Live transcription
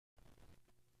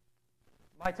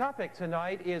My topic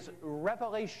tonight is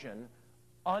Revelation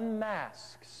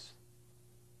unmasks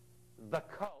the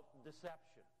cult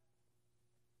deception.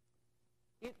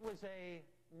 It was a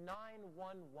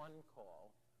 911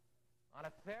 call on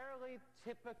a fairly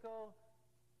typical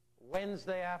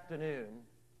Wednesday afternoon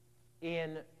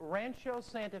in Rancho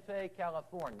Santa Fe,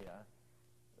 California,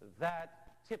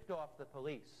 that tipped off the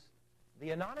police.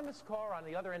 The anonymous caller on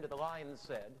the other end of the line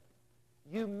said,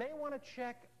 "You may want to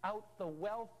check out the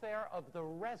welfare of the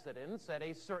residents at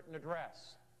a certain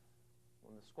address."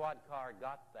 When the squad car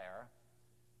got there,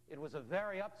 it was a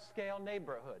very upscale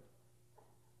neighborhood,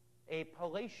 a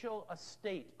palatial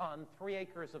estate on 3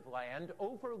 acres of land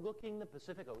overlooking the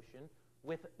Pacific Ocean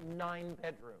with 9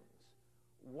 bedrooms.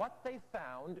 What they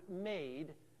found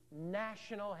made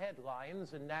national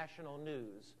headlines and national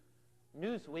news.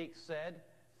 Newsweek said,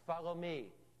 "Follow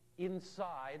me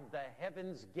inside the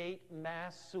Heaven's Gate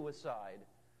mass suicide."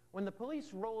 When the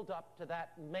police rolled up to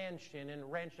that mansion in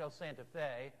Rancho Santa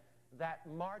Fe that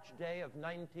March day of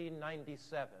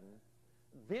 1997,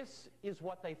 this is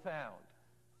what they found.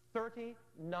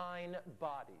 39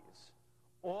 bodies,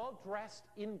 all dressed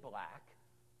in black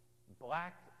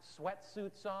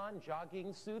sweatsuits on,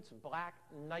 jogging suits, black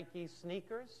Nike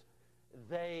sneakers.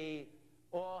 They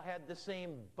all had the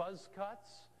same buzz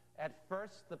cuts. At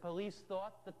first, the police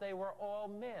thought that they were all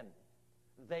men.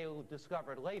 They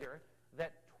discovered later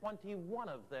that 21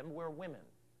 of them were women.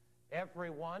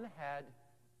 Everyone had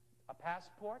a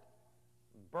passport,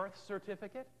 birth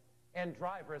certificate, and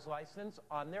driver's license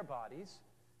on their bodies.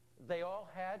 They all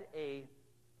had a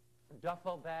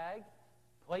duffel bag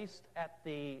placed at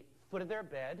the foot of their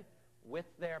bed with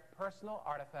their personal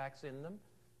artifacts in them.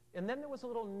 And then there was a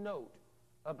little note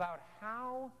about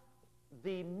how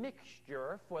the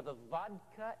mixture for the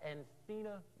vodka and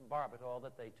phenobarbital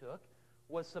that they took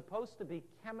was supposed to be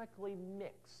chemically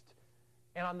mixed.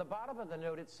 And on the bottom of the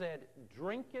note it said,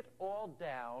 "Drink it all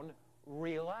down,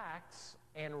 relax,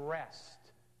 and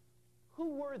rest."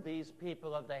 Who were these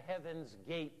people of the Heaven's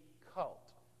Gate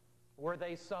cult? Were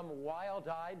they some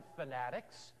wild-eyed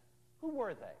fanatics? Who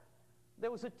were they?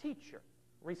 There was a teacher,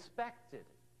 respected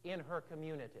in her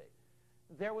community.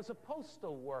 There was a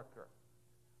postal worker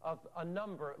of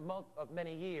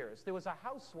many years. There was a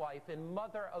housewife and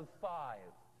mother of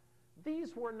 5.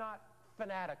 These were not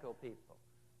fanatical people.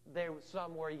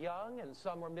 Some were young, and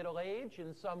some were middle-aged,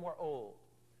 and some were old.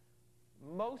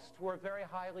 Most were very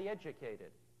highly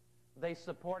educated. They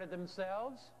supported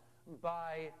themselves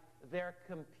by their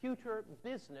computer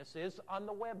businesses on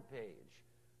the web page.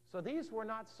 So these were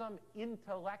not some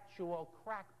intellectual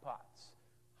crackpots.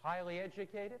 Highly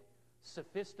educated,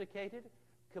 sophisticated,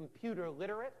 computer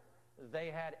literate. They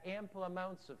had ample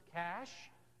amounts of cash.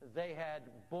 They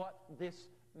had bought this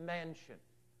mansion.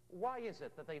 Why is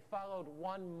it that they followed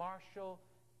one Marshall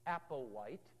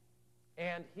Applewhite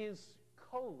and his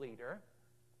co-leader?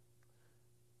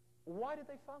 Why did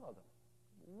they follow them?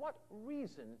 What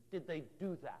reason did they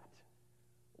do that?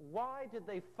 Why did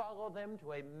they follow them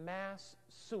to a mass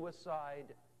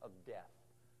suicide of death?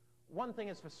 One thing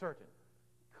is for certain.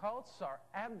 Cults are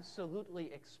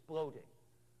absolutely exploding.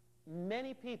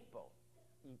 Many people,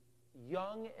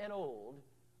 young and old,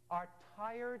 are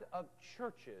tired of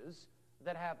churches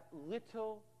that have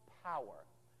little power.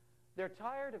 They're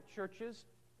tired of churches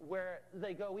where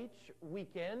they go each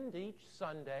weekend, each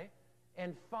Sunday,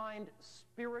 and find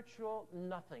spiritual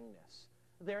nothingness.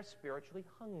 They're spiritually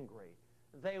hungry.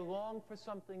 They long for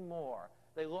something more.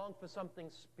 They long for something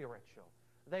spiritual.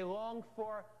 They long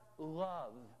for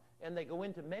love. And they go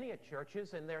into many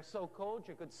churches, and they're so cold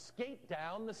you could skate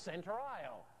down the center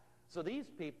aisle. So these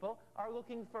people are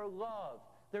looking for love.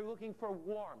 They're looking for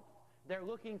warmth. They're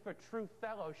looking for true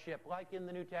fellowship, like in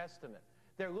the New Testament.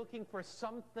 They're looking for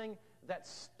something that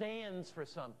stands for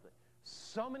something.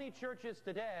 So many churches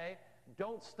today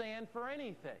don't stand for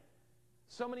anything.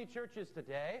 So many churches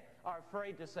today are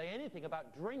afraid to say anything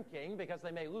about drinking because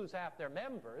they may lose half their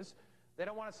members. They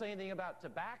don't want to say anything about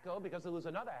tobacco because they lose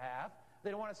another half. They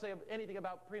don't want to say anything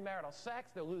about premarital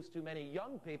sex. They'll lose too many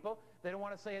young people. They don't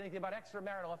want to say anything about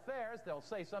extramarital affairs. They'll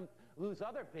lose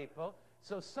other people.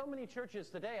 So many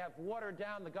churches today have watered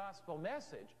down the gospel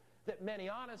message that many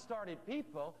honest-hearted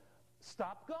people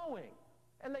stop going.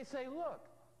 And they say, look,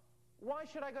 why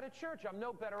should I go to church? I'm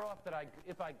no better off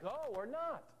if I go or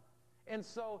not. And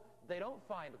so they don't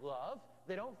find love.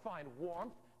 They don't find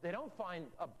warmth. They don't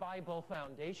find a Bible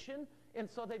foundation. And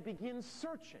so they begin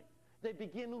searching. They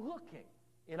begin looking.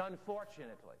 And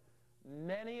unfortunately,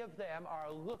 many of them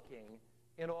are looking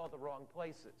in all the wrong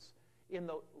places. In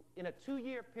a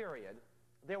 2-year period,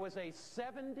 there was a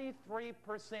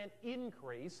 73%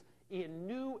 increase in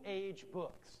New Age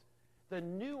books. The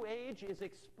New Age is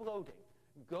exploding.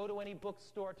 Go to any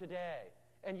bookstore today,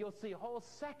 and you'll see whole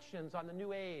sections on the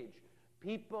New Age.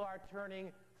 People are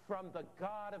turning from the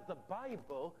God of the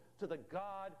Bible to the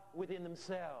God within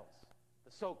themselves,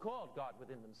 the so-called God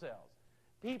within themselves.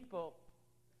 People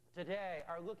today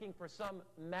are looking for some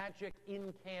magic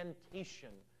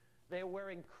incantation. They're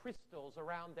wearing crystals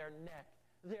around their neck.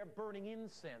 They're burning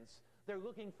incense. They're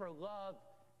looking for love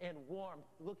and warmth,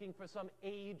 looking for some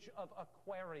age of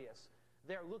Aquarius.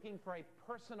 They're looking for a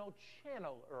personal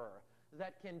channeler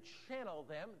that can channel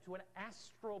them to an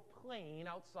astral plane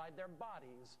outside their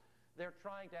bodies. They're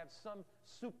trying to have some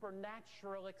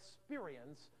supernatural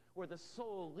experience where the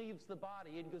soul leaves the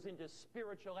body and goes into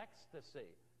spiritual ecstasy.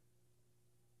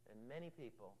 And many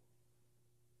people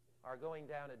are going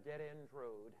down a dead-end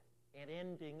road and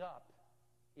ending up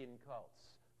in cults.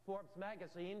 Forbes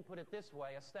magazine put it this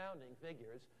way, astounding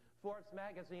figures. Forbes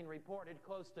magazine reported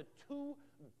close to $2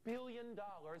 billion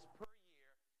per year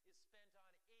is spent on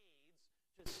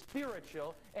aids to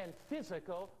spiritual and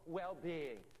physical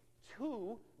well-being.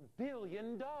 $2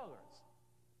 billion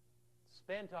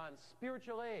spent on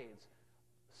spiritual aids.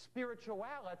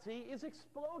 Spirituality is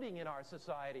exploding in our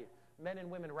society. Men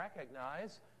and women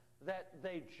recognize that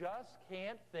they just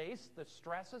can't face the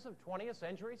stresses of 20th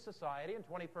century society and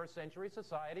 21st century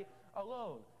society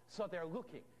alone. So they're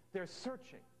looking, they're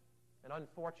searching, and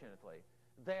unfortunately,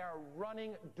 they are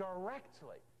running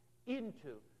directly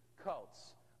into cults.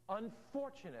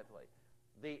 Unfortunately,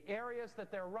 the areas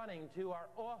that they're running to are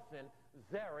often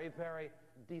very, very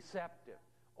deceptive.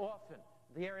 Often,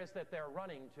 the areas that they're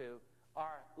running to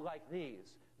are like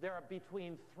these. There are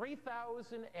between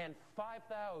 3,000 and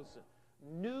 5,000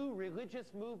 new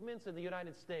religious movements in the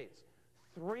United States.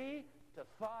 3,000 to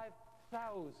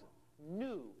 5,000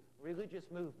 new religious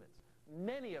movements.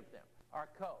 Many of them are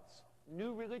cults.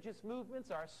 New religious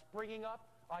movements are springing up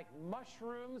like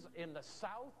mushrooms in the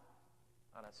South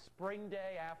on a spring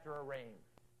day after a rain.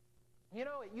 You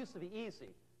know, it used to be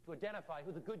easy to identify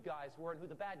who the good guys were and who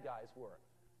the bad guys were.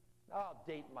 I'll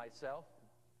date myself.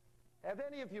 Have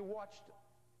any of you watched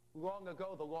long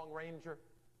ago The Lone Ranger?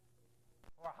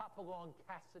 Or Hopalong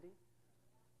Cassidy?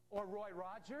 Or Roy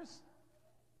Rogers?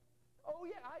 Oh,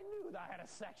 yeah, I knew that I had a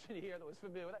section here that was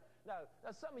familiar with that.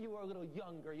 Now, some of you are a little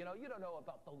younger, you don't know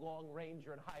about the Lone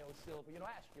Ranger and Hi-Yo Silver.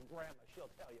 Ask your grandma,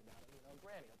 she'll tell you about it.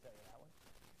 Granny will tell you that one.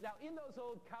 Now, in those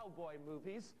old cowboy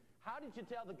movies, how did you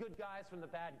tell the good guys from the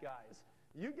bad guys?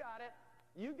 You got it.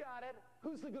 You got it.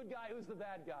 Who's the good guy? Who's the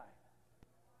bad guy?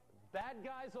 Bad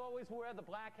guys always wear the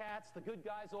black hats. The good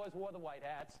guys always wore the white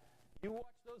hats. You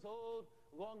watch those old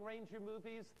Lone Ranger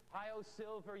movies, Hi-Yo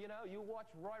Silver, you watch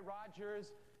Roy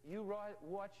Rogers, you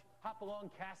watch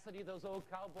Hopalong Cassidy, those old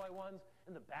cowboy ones,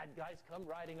 and the bad guys come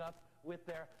riding up with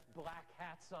their black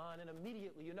hats on, and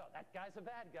immediately you know that guy's a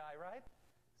bad guy, right?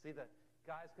 See, the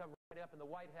guys come right up in the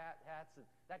white hats, and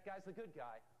that guy's the good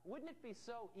guy. Wouldn't it be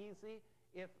so easy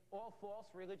if all false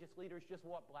religious leaders just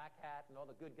wore black hat and all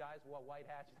the good guys wore white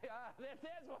hats?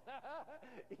 There's one.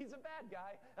 He's a bad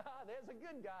guy. There's a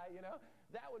good guy,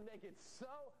 That would make it so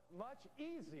much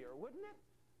easier, wouldn't it?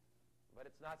 But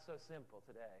it's not so simple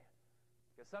today.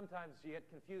 Because sometimes you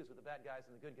get confused with the bad guys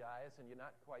and the good guys, and you're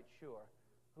not quite sure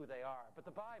who they are. But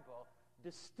the Bible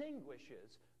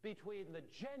distinguishes between the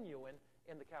genuine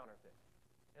and the counterfeit.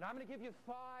 And I'm going to give you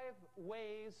 5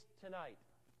 ways tonight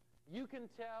you can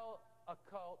tell a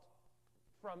cult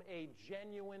from a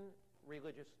genuine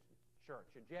religious church,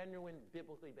 a genuine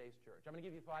biblically based church. I'm going to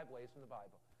give you 5 ways from the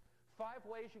Bible. 5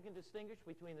 ways you can distinguish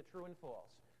between the true and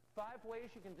false. 5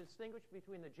 ways you can distinguish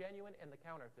between the genuine and the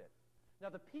counterfeit.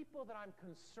 Now, the people that I'm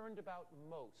concerned about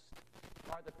most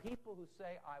are the people who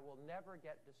say, I will never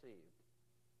get deceived.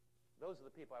 Those are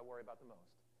the people I worry about the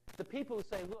most. The people who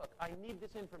say, look, I need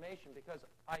this information because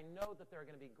I know that there are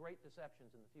going to be great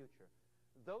deceptions in the future.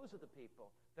 Those are the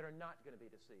people that are not going to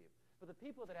be deceived. But the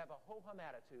people that have a ho-hum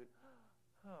attitude,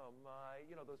 oh my,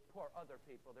 those poor other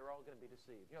people, they're all going to be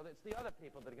deceived. It's the other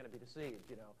people that are going to be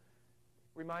deceived,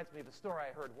 Reminds me of a story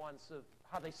I heard once of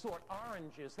how they sort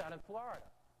oranges down in Florida.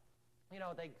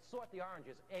 They sort the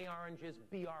oranges, A oranges,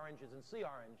 B oranges, and C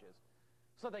oranges.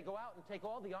 So they go out and take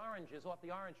all the oranges off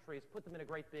the orange trees, put them in a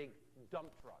great big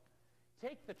dump truck.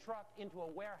 Take the truck into a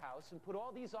warehouse and put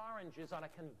all these oranges on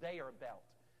a conveyor belt.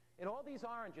 And all these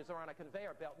oranges are on a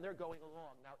conveyor belt, and they're going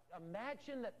along. Now,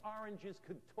 imagine that oranges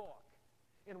could talk.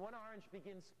 And one orange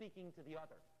begins speaking to the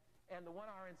other. And the one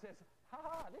orange says,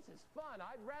 ha, this is fun.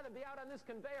 I'd rather be out on this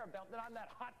conveyor belt than on that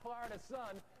hot Florida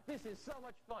sun. This is so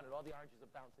much fun. And all the oranges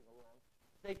are bouncing along.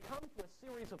 They come to a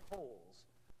series of holes.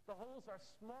 The holes are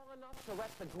small enough to let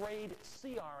the grade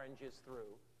C oranges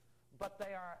through, but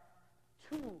they are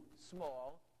too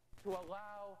small to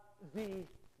allow the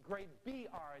grade B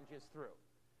oranges through.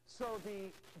 So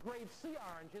the grade C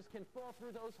oranges can fall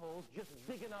through those holes just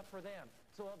big enough for them.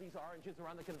 So all these oranges are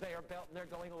on the conveyor belt, and they're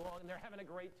going along, and they're having a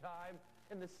great time.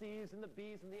 And the C's and the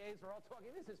B's and the A's are all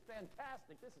talking, this is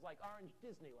fantastic. This is like Orange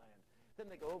Disneyland. Then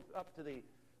they go up to the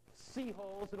C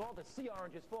holes, and all the C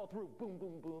oranges fall through. Boom,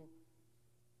 boom, boom.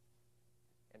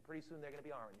 And pretty soon they're going to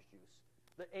be orange juice.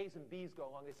 The A's and B's go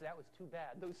along. They say, that was too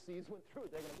bad. Those C's went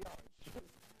through. They're going to be orange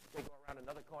juice. They go around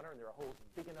another corner, and there are holes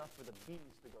big enough for the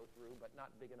B's to go through, but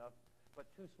not big enough, but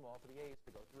too small for the A's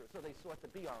to go through. So they sort the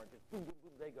B oranges. Boom, boom,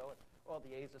 boom, they go. And all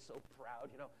the A's are so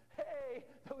proud, you know. Hey,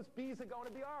 those B's are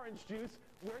going to be orange juice.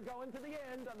 We're going to the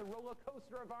end on the roller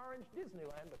coaster of Orange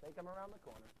Disneyland. But they come around the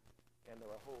corner, and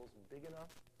there are holes big enough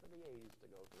for the A's to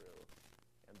go through.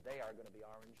 And they are going to be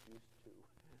orange juice, too.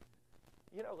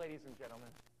 You know, ladies and gentlemen,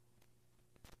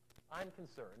 I'm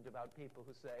concerned about people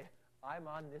who say, I'm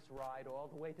on this ride all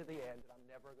the way to the end, and I'm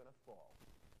never going to fall.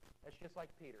 That's just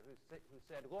like Peter, who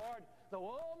said, Lord, though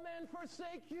all men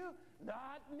forsake you,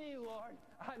 not me, Lord.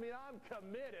 I mean, I'm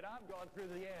committed. I'm going through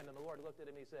the end. And the Lord looked at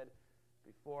him, he said,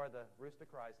 before the rooster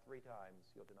cries 3 times,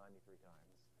 you'll deny me 3 times.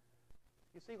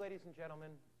 You see, ladies and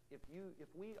gentlemen, if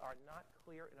we are not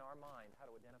clear in our mind how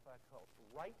to identify a cult,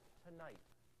 right tonight,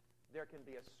 there can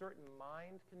be a certain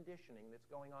mind conditioning that's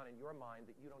going on in your mind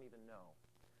that you don't even know.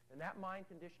 And that mind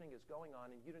conditioning is going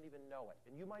on, and you don't even know it.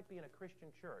 And you might be in a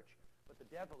Christian church, but the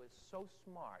devil is so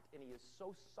smart, and he is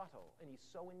so subtle, and he's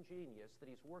so ingenious that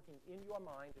he's working in your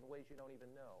mind in ways you don't even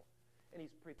know. And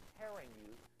he's preparing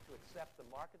you to accept the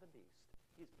mark of the beast.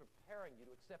 He's preparing you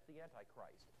to accept the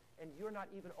Antichrist. And you're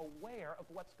not even aware of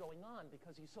what's going on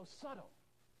because he's so subtle.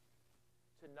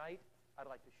 Tonight, I'd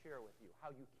like to share with you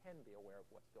how you can be aware of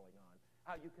what's going on,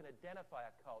 how you can identify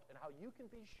a cult, and how you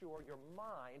can be sure your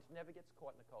mind never gets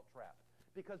caught in a cult trap.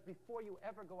 Because before you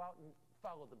ever go out and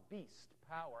follow the beast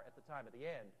power at the time of the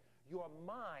end, your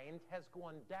mind has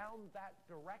gone down that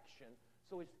direction,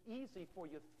 so it's easy for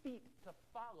your feet to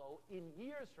follow in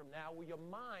years from now where your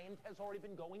mind has already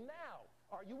been going now.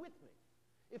 Are you with me?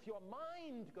 If your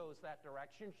mind goes that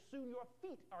direction, soon your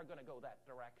feet are going to go that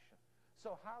direction.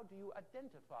 So how do you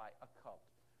identify a cult?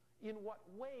 In what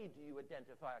way do you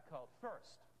identify a cult?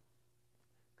 First,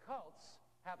 cults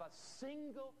have a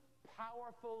single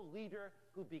powerful leader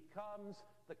who becomes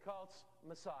the cult's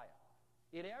Messiah.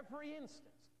 In every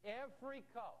instance, every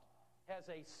cult has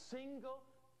a single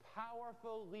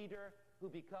powerful leader who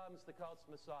becomes the cult's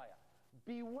Messiah.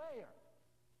 Beware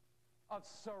of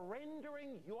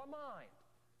surrendering your mind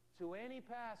to any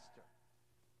pastor,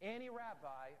 any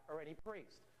rabbi, or any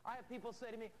priest. I have people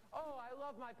say to me, oh, I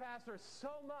love my pastor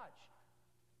so much,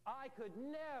 I could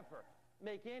never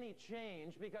make any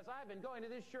change because I've been going to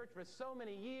this church for so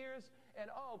many years, and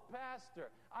oh,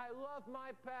 pastor, I love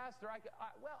my pastor.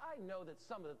 Well, I know that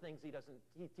some of the things he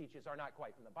teaches are not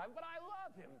quite from the Bible, but I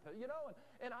love him, you know,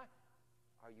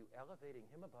 are you elevating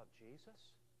him above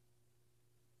Jesus?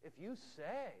 If you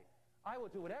say, I will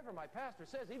do whatever my pastor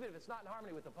says, even if it's not in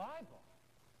harmony with the Bible,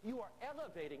 you are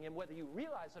elevating him, whether you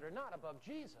realize it or not, above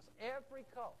Jesus. Every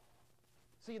cult.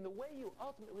 See, and the way you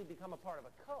ultimately become a part of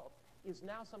a cult is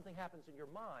now something happens in your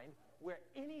mind where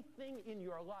anything in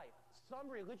your life, some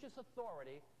religious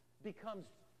authority, becomes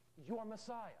your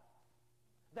Messiah.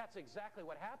 That's exactly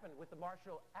what happened with the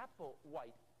Marshall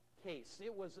Applewhite case.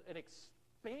 It was an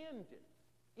expanded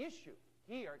issue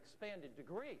here, expanded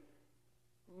degree.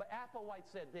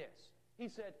 Applewhite said this. He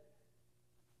said,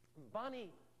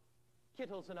 Bonnie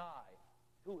Kittles and I,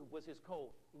 who was his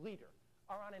co-leader,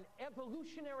 are on an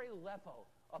evolutionary level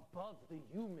above the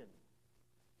human,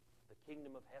 the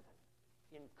kingdom of heaven,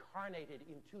 incarnated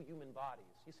in 2 human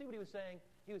bodies. You see what he was saying?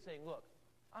 He was saying, look,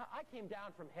 I came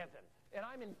down from heaven, and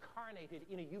I'm incarnated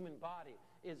in a human body,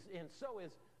 and so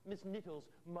is Miss Nittles,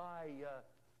 my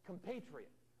compatriot.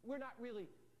 We're not really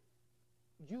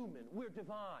human. We're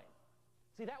divine.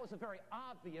 See, that was a very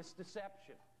obvious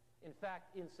deception. In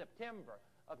fact, in September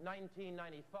of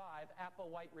 1995,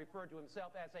 Applewhite referred to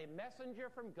himself as a messenger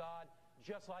from God,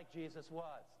 just like Jesus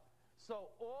was. So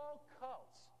all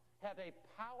cults have a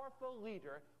powerful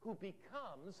leader who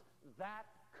becomes that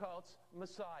cult's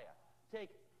Messiah. Take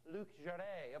Luc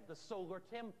Jarret of the Solar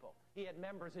Temple. He had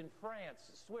members in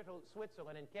France,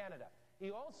 Switzerland, and Canada.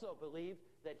 He also believed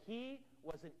that he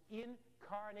was an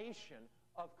incarnation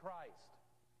of Christ.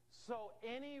 So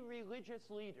any religious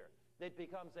leader that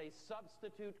becomes a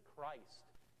substitute Christ,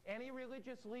 any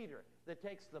religious leader that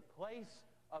takes the place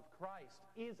of Christ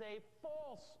is a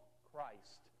false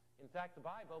Christ. In fact, the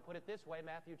Bible put it this way,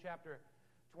 Matthew chapter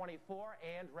 24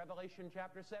 and Revelation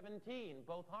chapter 17,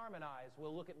 both harmonized.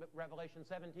 We'll look at Revelation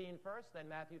 17 first, then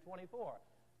Matthew 24.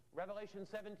 Revelation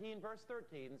 17, verse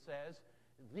 13 says,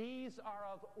 these are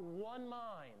of one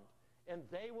mind, and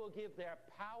they will give their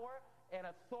power and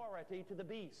authority to the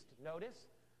beast. Notice,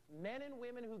 men and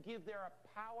women who give their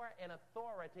power and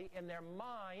authority and their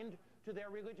mind to their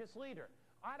religious leader.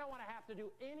 I don't want to have to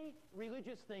do any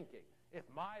religious thinking. If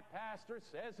my pastor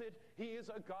says it, he is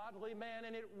a godly man,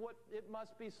 and it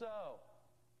must be so.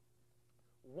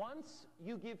 Once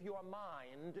you give your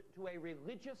mind to a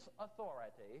religious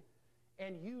authority,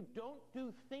 and you don't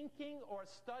do thinking or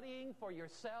studying for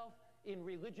yourself in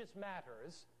religious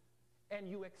matters, and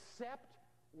you accept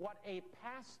what a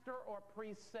pastor or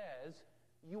priest says,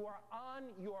 you are on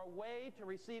your way to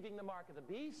receiving the mark of the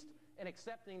beast and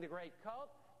accepting the great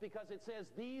cult, because it says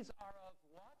these are of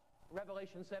what?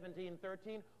 Revelation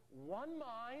 17:13, one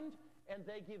mind, and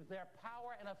they give their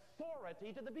power and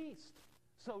authority to the beast.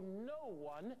 So no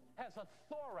one has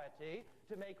authority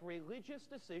to make religious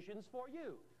decisions for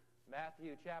you.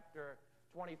 Matthew chapter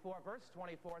 24, verse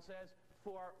 24 says,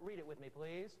 read it with me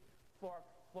please, for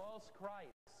false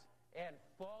Christs and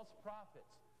false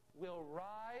prophets will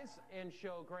rise and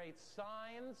show great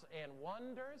signs and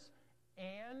wonders,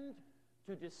 and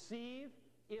to deceive,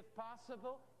 if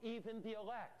possible, even the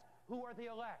elect. Who are the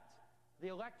elect? The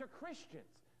elect are Christians.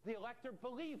 The elect are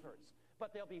believers.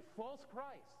 But they'll be false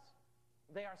Christs.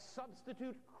 They are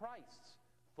substitute Christs.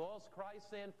 False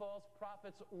Christs and false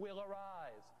prophets will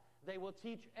arise. They will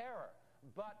teach error.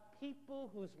 But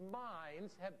people whose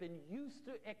minds have been used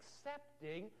to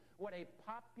accepting what a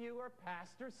popular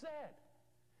pastor said.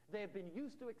 They have been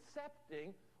used to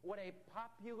accepting what a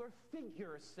popular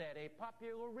figure said, a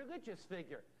popular religious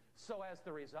figure. So as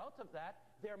the result of that,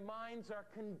 their minds are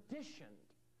conditioned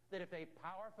that if a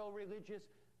powerful religious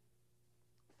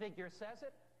figure says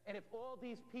it, and if all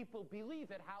these people believe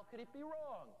it, how could it be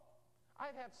wrong?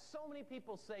 I've had so many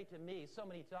people say to me so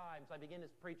many times, I begin to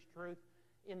preach truth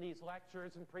in these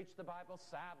lectures and preach the Bible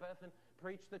Sabbath and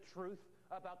preach the truth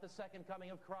about the second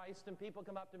coming of Christ, and people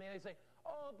come up to me and they say,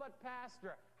 oh, but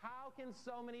Pastor, how can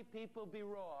so many people be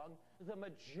wrong? The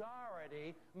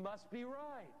majority must be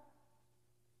right.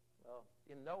 Well,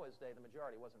 in Noah's day, the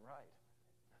majority wasn't right.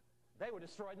 They were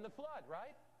destroyed in the flood,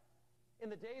 right? In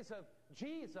the days of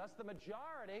Jesus, the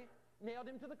majority nailed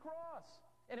him to the cross.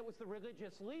 And it was the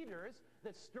religious leaders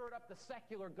that stirred up the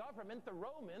secular government, the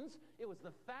Romans. It was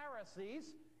the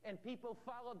Pharisees, and people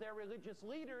followed their religious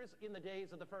leaders in the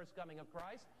days of the first coming of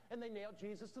Christ, and they nailed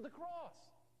Jesus to the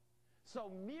cross.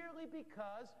 So merely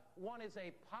because one is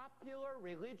a popular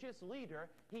religious leader,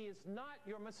 he is not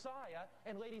your Messiah,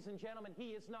 and ladies and gentlemen,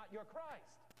 he is not your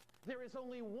Christ. There is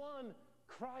only one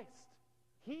Christ.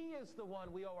 He is the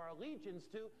one we owe our allegiance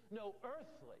to, no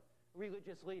earthly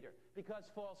religious leader, because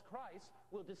false Christ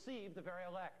will deceive the very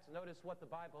elect. Notice what the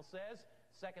Bible says,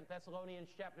 2 Thessalonians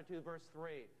chapter 2, verse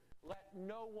 3. Let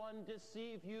no one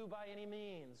deceive you by any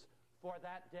means, for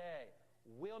that day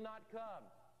will not come.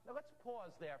 Now let's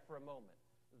pause there for a moment.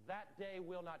 That day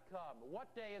will not come.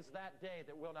 What day is that day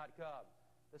that will not come?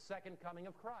 The second coming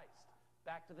of Christ.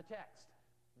 Back to the text.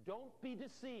 Don't be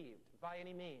deceived by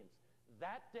any means.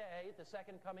 That day, the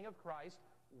second coming of Christ,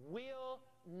 will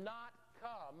not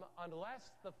come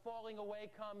unless the falling away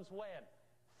comes when?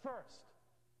 First.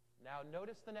 Now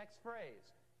notice the next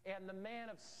phrase. And the man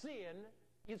of sin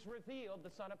is revealed,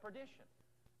 the son of perdition.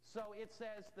 So it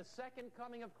says the second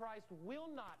coming of Christ will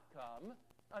not come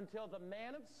until the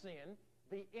man of sin,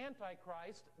 the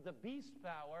Antichrist, the beast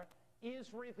power,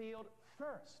 is revealed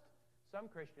first. Some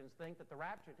Christians think that the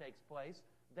rapture takes place,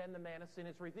 then the man of sin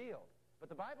is revealed. But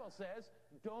the Bible says,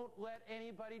 don't let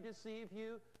anybody deceive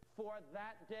you, for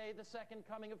that day, the second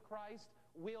coming of Christ,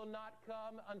 will not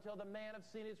come until the man of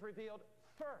sin is revealed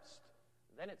first.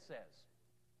 Then it says,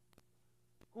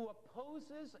 who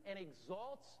opposes and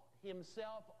exalts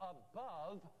himself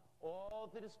above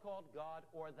all that is called God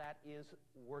or that is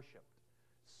worshipped,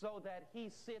 so that he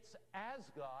sits as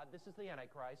God, this is the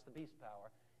Antichrist, the beast power,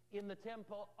 in the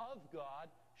temple of God,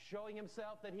 showing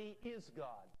himself that he is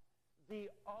God. The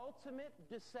ultimate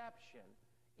deception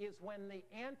is when the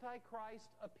Antichrist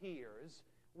appears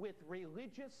with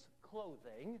religious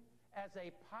clothing as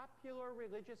a popular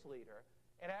religious leader,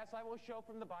 and as I will show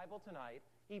from the Bible tonight,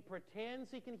 he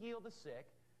pretends he can heal the sick.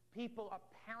 People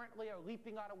apparently are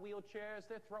leaping out of wheelchairs.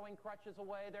 They're throwing crutches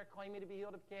away. They're claiming to be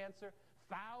healed of cancer.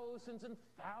 Thousands and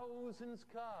thousands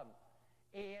come.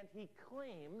 And he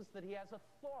claims that he has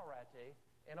authority,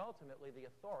 and ultimately the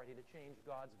authority to change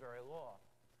God's very law.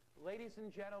 Ladies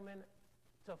and gentlemen,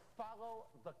 to follow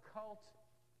the cult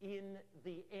in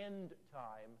the end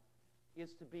time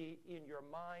is to be in your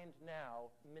mind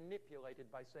now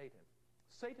manipulated by Satan.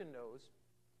 Satan knows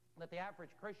that the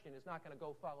average Christian is not going to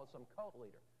go follow some cult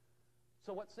leader.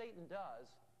 So what Satan does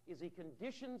is he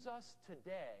conditions us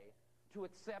today to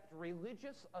accept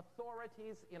religious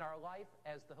authorities in our life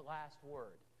as the last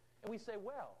word. And we say,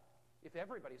 well, if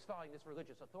everybody's following this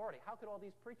religious authority, how could all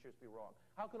these preachers be wrong?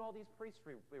 How could all these priests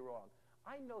be wrong?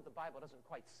 I know the Bible doesn't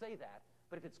quite say that,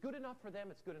 but if it's good enough for them,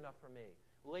 it's good enough for me.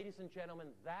 Ladies and gentlemen,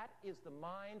 that is the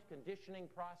mind conditioning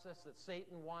process that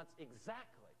Satan wants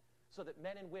exactly, so that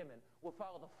men and women will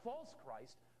follow the false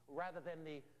Christ rather than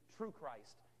the true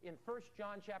Christ. In 1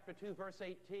 John chapter 2, verse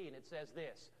 18, it says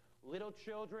this, little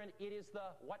children, it is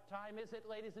the, what time is it,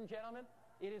 ladies and gentlemen?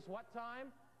 It is what time?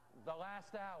 The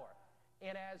last hour.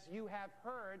 And as you have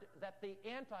heard that the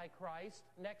Antichrist,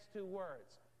 next two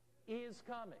words, is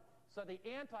coming. So the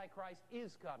Antichrist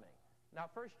is coming. Now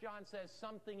 1 John says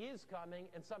something is coming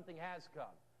and something has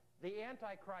come. The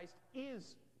Antichrist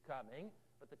is coming,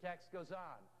 but the text goes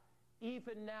on.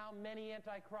 Even now many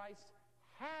Antichrists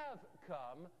have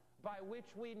come, by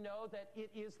which we know that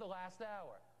it is the last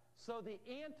hour. So the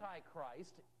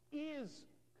Antichrist is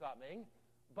coming,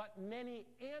 but many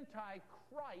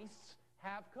Antichrists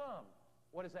have come.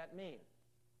 What does that mean?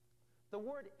 The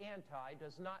word anti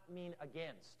does not mean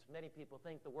against. Many people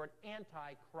think the word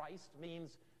Antichrist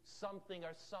means something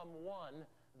or someone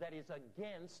that is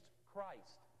against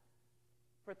Christ.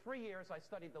 For 3 years I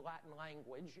studied the Latin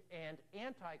language, and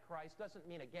Antichrist doesn't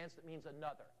mean against, it means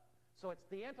another. So it's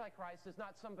the Antichrist is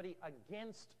not somebody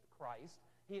against Christ.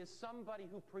 He is somebody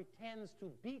who pretends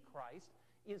to be Christ,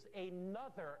 is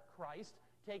another Christ,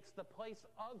 takes the place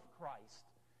of Christ.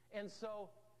 And so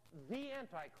the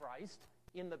Antichrist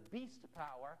in the beast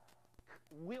power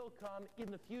will come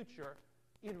in the future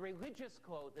in religious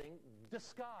clothing,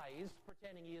 disguised,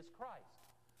 pretending he is Christ.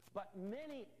 But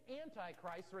many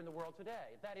Antichrists are in the world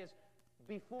today. That is,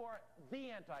 before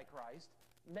the Antichrist,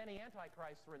 many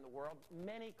Antichrists are in the world,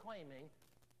 many claiming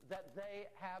that they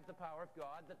have the power of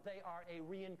God, that they are a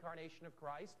reincarnation of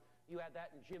Christ. You had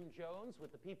that in Jim Jones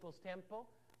with the People's Temple,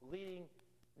 leading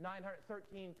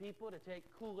 913 people to take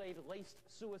Kool-Aid-laced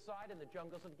suicide in the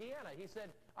jungles of Guyana. He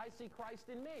said, I see Christ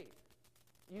in me.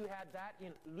 You had that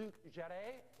in Luc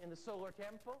Jarret in the Solar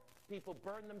Temple. People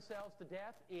burned themselves to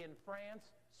death in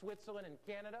France, Switzerland, and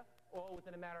Canada, all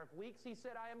within a matter of weeks. He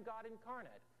said, I am God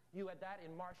incarnate. You had that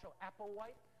in Marshall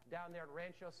Applewhite down there at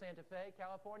Rancho Santa Fe,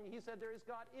 California. He said, there is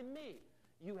God in me.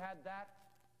 You had that,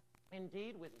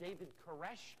 indeed, with David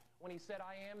Koresh when he said,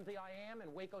 I am the I am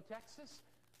in Waco, Texas.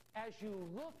 As you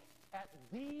look at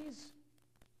these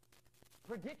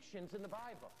predictions in the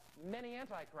Bible, many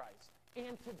Antichrists,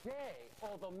 and today,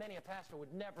 although many a pastor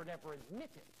would never admit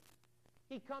it,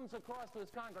 he comes across to his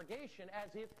congregation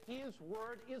as if his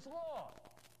word is law,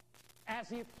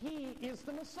 as if he is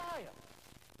the Messiah.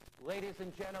 Ladies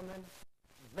and gentlemen,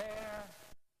 there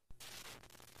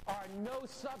are no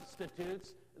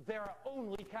substitutes, there are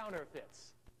only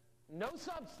counterfeits. No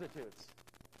substitutes.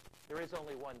 There is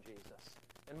only one Jesus.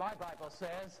 And my Bible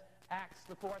says, Acts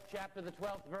the 4th chapter, the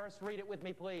 12th verse, read it with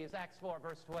me please, Acts 4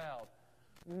 verse 12.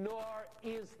 Nor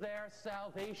is there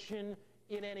salvation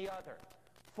in any other,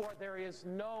 for there is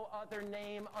no other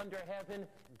name under heaven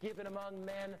given among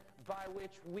men by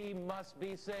which we must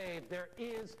be saved. There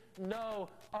is no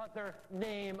other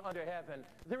name under heaven.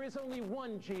 There is only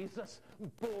one Jesus,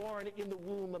 born in the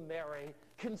womb of Mary,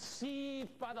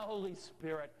 conceived by the Holy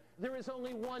Spirit. There is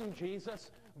only one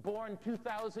Jesus, born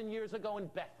 2,000 years ago in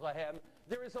Bethlehem.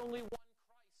 There is only one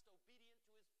Christ, obedient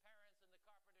to his parents in the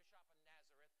carpenter shop of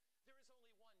Nazareth. There is only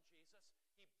one Jesus.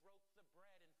 He broke the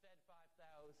bread and fed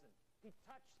 5,000. He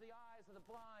touched the eyes of the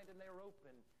blind and they were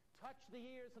opened. Touched the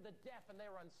ears of the deaf and they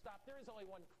were unstopped. There is only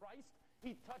one Christ.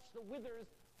 He touched the withers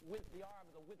with the arm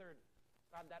of the withered,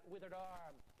 on that withered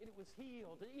arm, and it was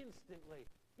healed instantly.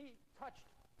 He touched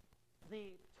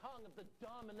the tongue of the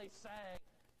dumb and they sang.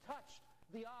 Touched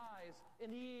the eyes and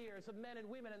the ears of men and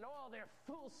women, and all their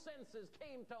full senses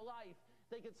came to life.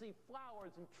 They could see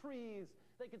flowers and trees.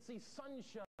 They could see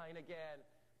sunshine again.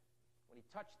 When he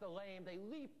touched the lame, they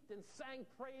leaped and sang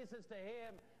praises to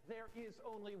him. There is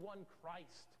only one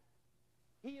Christ.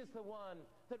 He is the one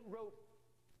that wrote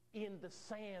in the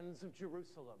sands of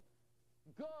Jerusalem,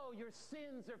 go, your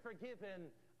sins are forgiven.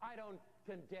 I don't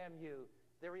condemn you.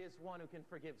 There is one who can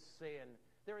forgive sin.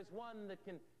 There is one that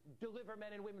can deliver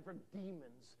men and women from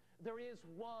demons. There is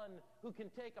one who can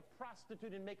take a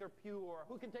prostitute and make her pure,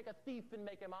 who can take a thief and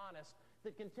make him honest,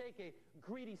 that can take a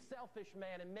greedy, selfish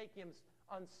man and make him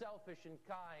unselfish and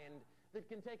kind, that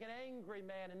can take an angry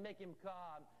man and make him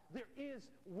calm. There is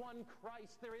one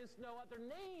Christ. There is no other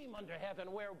name under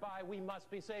heaven whereby we must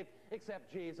be saved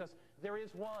except Jesus. There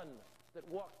is one that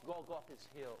walked Golgotha's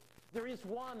hill. There is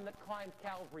one that climbed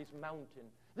Calvary's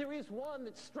mountain. There is one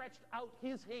that stretched out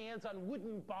his hands on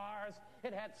wooden bars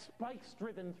and had spikes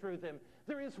driven through them.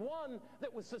 There is one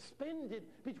that was suspended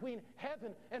between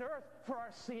heaven and earth for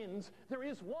our sins. There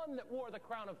is one that wore the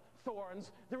crown of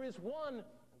thorns. There is one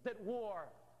that wore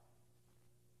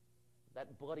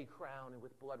that bloody crown and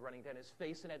with blood running down his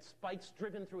face and had spikes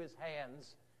driven through his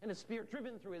hands and a spear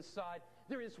driven through his side.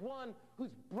 There is one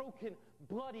whose broken,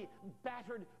 bloody,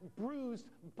 battered, bruised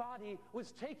body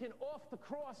was taken off the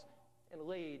cross and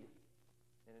laid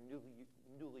in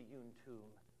a newly hewn tomb.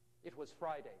 It was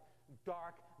Friday,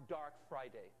 dark, dark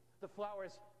Friday. The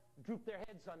flowers drooped their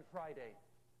heads on Friday.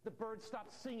 The birds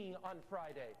stopped singing on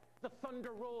Friday. The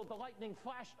thunder rolled, the lightning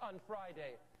flashed on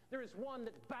Friday. There is one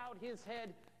that bowed his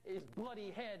head, his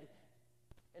bloody head,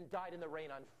 and died in the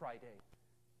rain on Friday.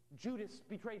 Judas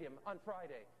betrayed him on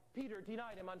Friday. Peter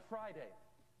denied him on Friday.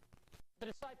 The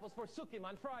disciples forsook him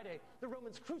on Friday. The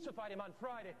Romans crucified him on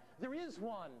Friday. There is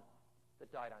one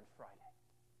that died on Friday.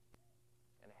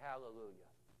 And hallelujah,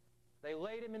 they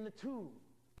laid him in the tomb.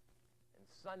 And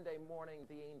Sunday morning,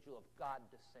 the angel of God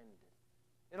descended.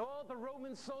 And all the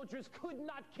Roman soldiers could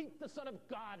not keep the Son of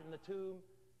God in the tomb.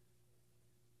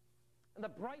 And the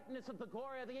brightness of the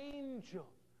glory of the angel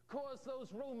caused those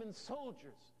Roman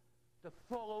soldiers to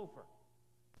fall over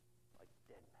like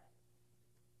dead men.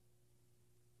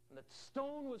 And the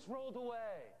stone was rolled away.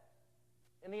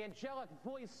 And the angelic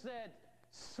voice said,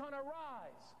 "Son,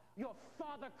 arise, your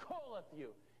Father calleth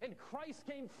you." And Christ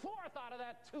came forth out of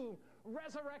that tomb,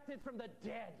 resurrected from the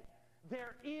dead.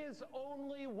 There is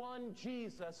only one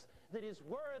Jesus that is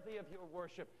worthy of your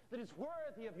worship, that is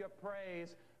worthy of your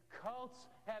praise. Cults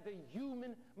have a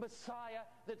human Messiah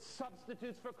that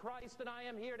substitutes for Christ, and I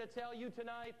am here to tell you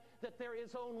tonight that there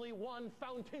is only one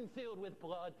fountain filled with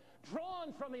blood,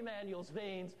 drawn from Emmanuel's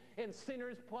veins, and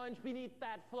sinners plunge beneath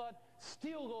that flood,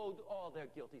 still load all their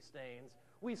guilty stains.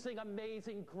 We sing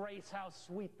 "Amazing Grace, how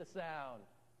sweet the sound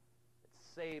that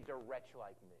saved a wretch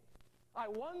like me. I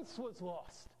once was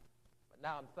lost, but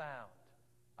now I'm found.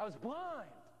 I was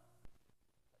blind,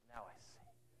 but now I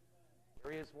see.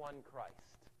 There is one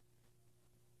Christ.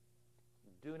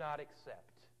 Do not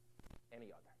accept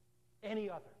any other. Any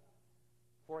other.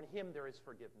 For in him there is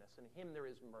forgiveness. In him there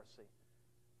is mercy.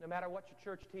 No matter what your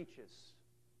church teaches,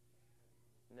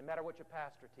 no matter what your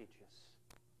pastor teaches,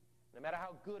 no matter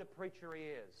how good a preacher he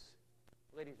is,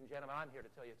 ladies and gentlemen, I'm here to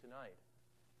tell you tonight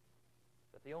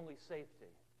that the only safety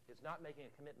is not making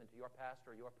a commitment to your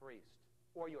pastor or your priest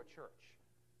or your church.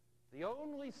 The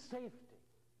only safety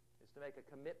is to make a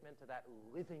commitment to that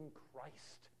living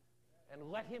Christ and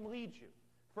let him lead you.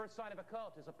 First sign of a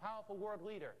cult is a powerful world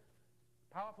leader,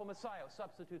 powerful Messiah who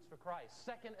substitutes for Christ.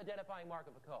 Second identifying mark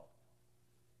of a cult.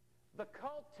 The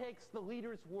cult takes the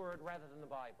leader's word rather than the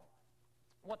Bible.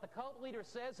 What the cult leader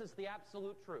says is the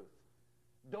absolute truth.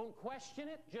 Don't question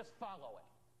it, just follow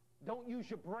it. Don't use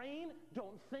your brain,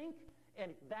 don't think,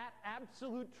 and that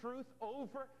absolute truth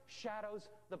overshadows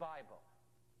the Bible.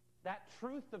 That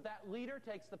truth of that leader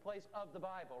takes the place of the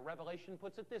Bible. Revelation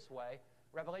puts it this way,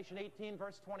 Revelation 18,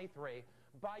 verse 23,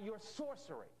 "By your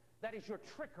sorcery," that is your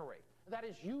trickery, that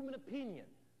is human opinion,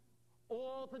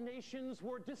 "all the nations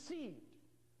were deceived."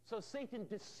 So Satan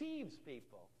deceives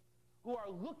people who are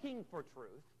looking for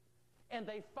truth, and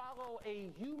they follow a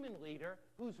human leader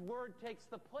whose word takes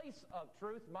the place of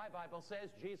truth. My Bible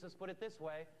says, Jesus put it this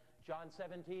way, John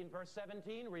 17, verse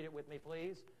 17, read it with me,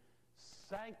 please.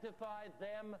 "Sanctify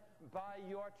them by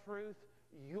your truth.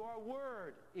 Your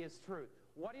word is truth."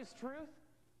 What is truth?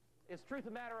 Is truth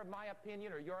a matter of my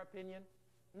opinion or your opinion?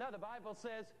 No, the Bible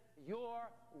says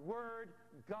your word,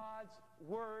 God's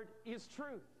word, is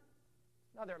truth.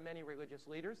 Now, there are many religious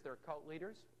leaders, there are cult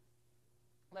leaders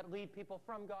that lead people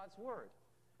from God's word.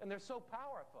 And they're so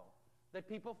powerful that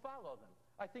people follow them.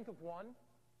 I think of one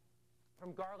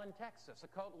from Garland, Texas, a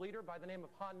cult leader by the name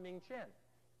of Han Ming Chen.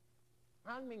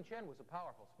 Han Ming Chen was a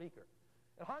powerful speaker.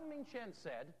 And Han Ming Chen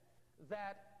said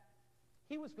that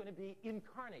he was going to be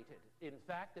incarnated. In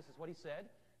fact, this is what he said.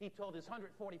 He told his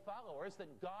 140 followers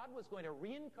that God was going to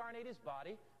reincarnate his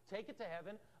body, take it to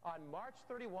heaven, on March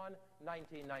 31,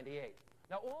 1998.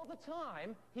 Now, all the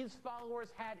time, his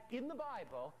followers had in the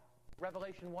Bible,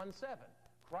 Revelation 1:7,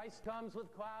 Christ comes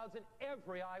with clouds and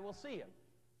every eye will see him.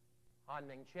 Han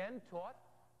Ming Chen taught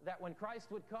that when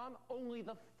Christ would come, only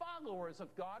the followers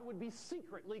of God would be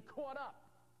secretly caught up.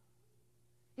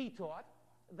 He taught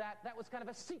that that was kind of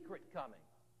a secret coming.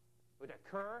 It would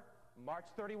occur March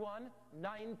 31,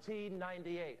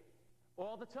 1998.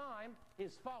 All the time,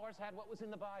 his followers had what was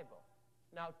in the Bible.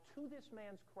 Now, to this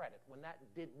man's credit, when that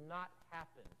did not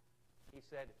happen, he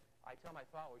said, "I tell my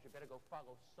followers, you better go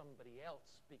follow somebody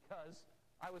else because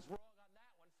I was wrong on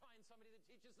that one. Find somebody that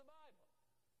teaches the Bible."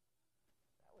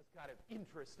 kind of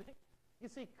interesting. You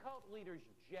see, cult leaders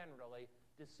generally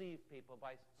deceive people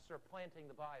by supplanting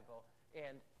the Bible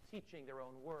and teaching their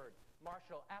own word.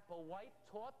 Marshall Applewhite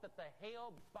taught that the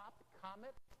Hale-Bopp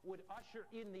comet would usher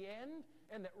in the end,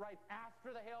 and that right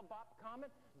after the Hale-Bopp comet,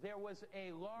 there was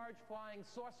a large flying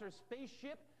saucer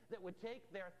spaceship that would take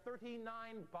their 39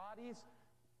 bodies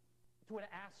to an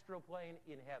astral plane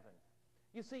in heaven.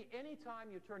 You see, anytime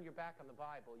you turn your back on the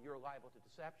Bible, you're liable to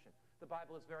deception. The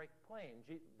Bible is very plain.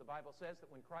 The Bible says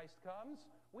that when Christ comes,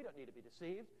 we don't need to be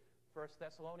deceived. 1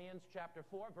 Thessalonians chapter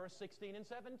 4, verse 16 and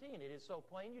 17. It is so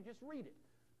plain, you just read it.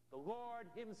 The Lord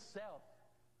himself,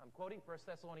 I'm quoting 1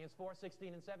 Thessalonians 4,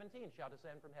 16 and 17, shall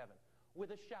descend from heaven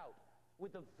with a shout,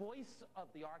 with the voice of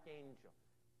the archangel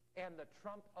and the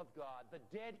trump of God. The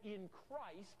dead in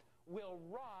Christ will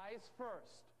rise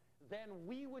first. Then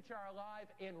we which are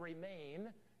alive and remain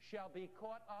shall be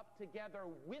caught up together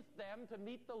with them to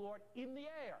meet the Lord in the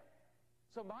air.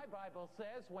 So my Bible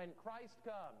says when Christ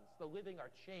comes, the living are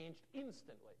changed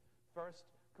instantly. 1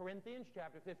 Corinthians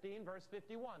chapter 15, verse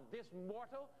 51. This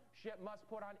mortal must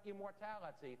put on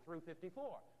immortality, through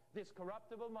 54. This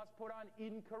corruptible must put on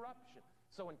incorruption.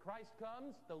 So when Christ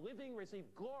comes, the living receive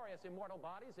glorious immortal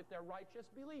bodies if they're righteous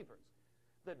believers.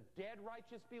 The dead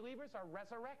righteous believers are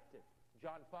resurrected.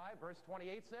 John 5, verse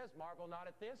 28 says, marvel not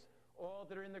at this, all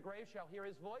that are in the grave shall hear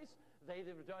his voice. They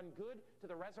that have done good to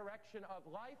the resurrection of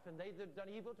life, and they that have done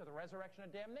evil to the resurrection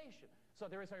of damnation. So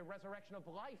there is a resurrection of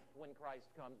life when Christ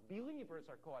comes. Believers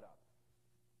are caught up.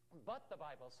 But the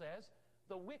Bible says,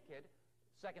 the wicked,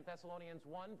 2 Thessalonians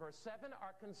 1, verse 7,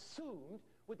 are consumed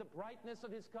with the brightness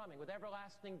of his coming, with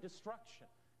everlasting destruction.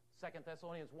 2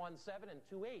 Thessalonians 1, 7 and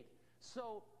 2, 8.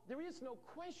 So there is no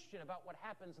question about what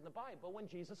happens in the Bible when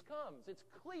Jesus comes. It's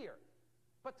clear.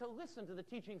 But to listen to the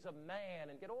teachings of man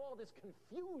and get all this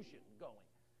confusion going,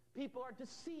 people are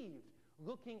deceived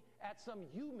looking at some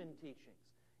human teachings.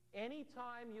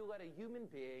 Anytime you let a human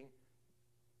being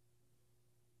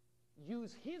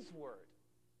use his word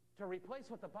to replace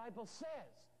what the Bible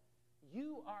says,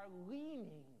 you are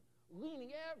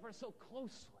leaning ever so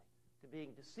closely to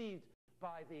being deceived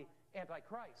by the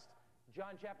Antichrist.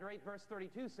 John chapter 8, verse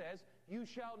 32 says, you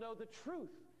shall know the truth,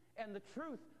 and the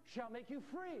truth shall make you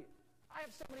free. I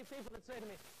have so many people that say to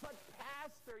me, but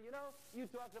Pastor, you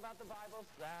talked about the Bible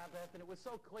Sabbath, and it was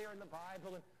so clear in the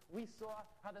Bible, and we saw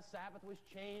how the Sabbath was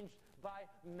changed by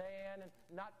man and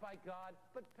not by God.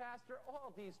 But Pastor,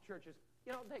 all these churches,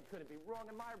 they couldn't be wrong,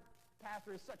 and my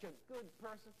pastor is such a good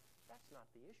person. That's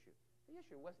not the issue. The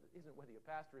issue isn't whether your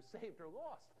pastor is saved or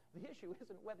lost. The issue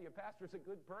isn't whether your pastor is a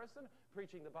good person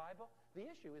preaching the Bible. The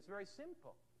issue is very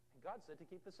simple. And God said to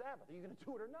keep the Sabbath. Are you going to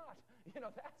do it or not?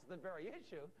 That's the very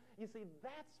issue. You see,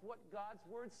 that's what God's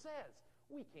word says.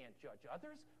 We can't judge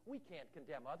others. We can't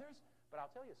condemn others. But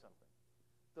I'll tell you something.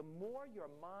 The more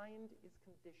your mind is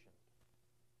conditioned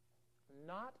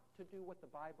not to do what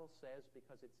the Bible says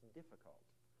because it's difficult,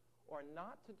 or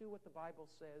not to do what the Bible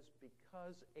says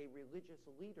because a religious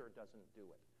leader doesn't do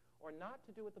it, or not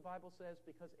to do what the Bible says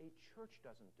because a church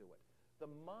doesn't do it, the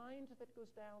mind that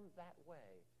goes down that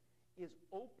way is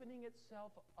opening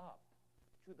itself up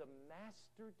to the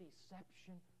master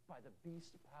deception by the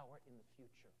beast power in the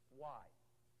future. Why?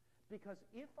 Because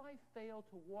if I fail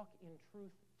to walk in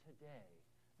truth today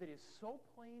that is so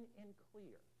plain and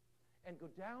clear and go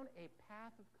down a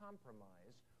path of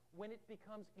compromise, when it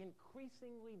becomes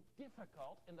increasingly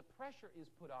difficult and the pressure is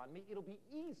put on me, it'll be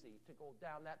easy to go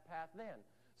down that path then.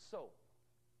 So,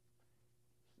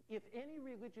 if any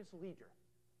religious leader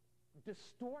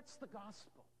distorts the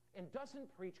gospel and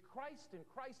doesn't preach Christ and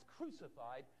Christ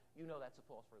crucified, you know that's a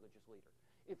false religious leader.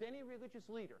 If any religious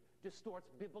leader distorts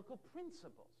biblical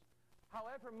principles,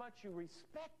 however much you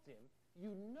respect him,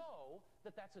 you know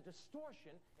that that's a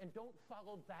distortion and don't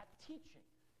follow that teaching.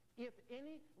 If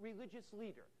any religious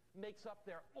leader makes up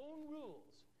their own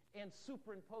rules and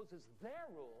superimposes their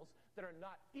rules that are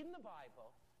not in the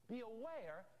Bible, be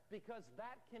aware, because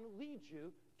that can lead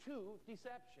you to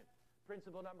deception.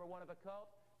 Principle number one of a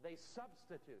cult, they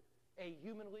substitute a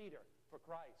human leader for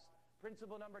Christ.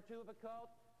 Principle number two of a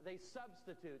cult, they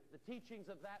substitute the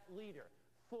teachings of that leader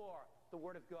for the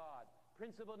Word of God.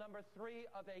 Principle number three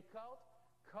of a cult,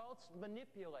 cults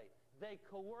manipulate. They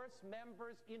coerce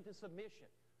members into submission.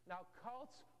 Now,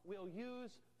 cults will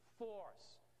use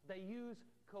force. They use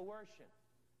coercion.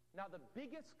 Now, the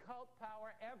biggest cult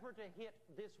power ever to hit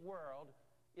this world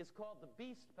is called the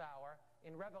beast power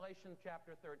in Revelation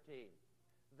chapter 13.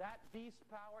 That beast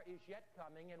power is yet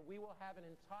coming, and we will have an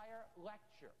entire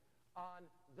lecture on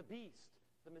the beast,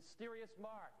 the mysterious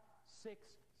mark,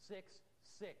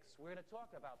 666. We're going to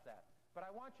talk about that. But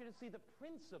I want you to see the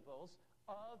principles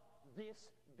of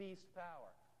this beast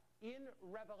power. In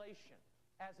Revelation,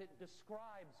 as it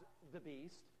describes the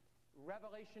beast,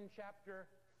 Revelation chapter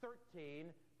 13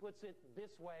 puts it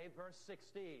this way, verse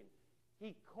 16.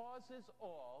 He causes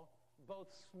all,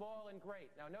 both small and great.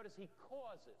 Now notice he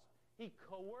causes, he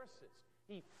coerces,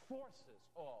 he forces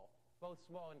all, both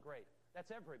small and great. That's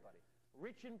everybody,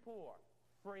 rich and poor,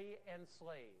 free and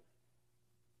slave,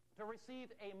 to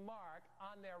receive a mark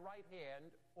on their right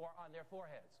hand or on their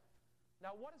foreheads.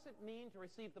 Now, what does it mean to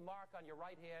receive the mark on your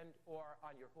right hand or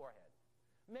on your forehead?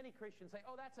 Many Christians say,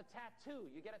 oh, that's a tattoo.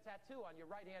 You get a tattoo on your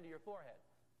right hand or your forehead.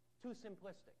 Too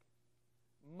simplistic.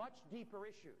 Much deeper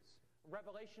issues.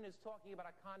 Revelation is talking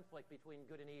about a conflict between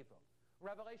good and evil.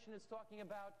 Revelation is talking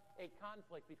about a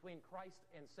conflict between Christ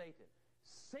and Satan.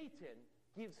 Satan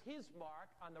gives his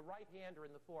mark on the right hand or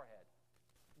in the forehead.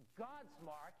 God's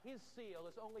mark, his seal,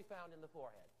 is only found in the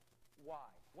forehead. Why?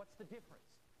 What's the difference?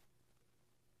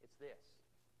 It's this.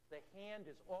 The hand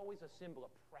is always a symbol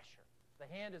of pressure. The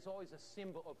hand is always a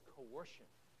symbol of coercion.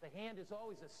 The hand is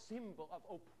always a symbol of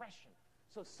oppression.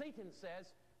 So Satan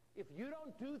says, if you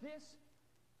don't do this,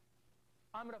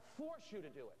 I'm going to force you to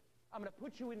do it. I'm going to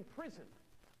put you in prison.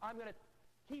 I'm going to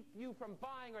keep you from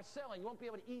buying or selling. You won't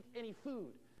be able to eat any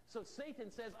food. So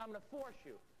Satan says, I'm going to force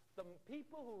you. The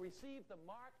people who receive the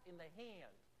mark in the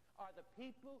hand are the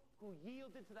people who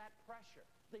yielded to that pressure.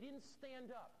 They didn't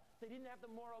stand up. They didn't have the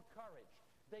moral courage.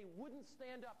 They wouldn't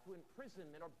stand up to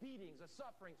imprisonment or beatings or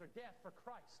sufferings or death for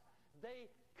Christ.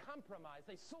 They compromised.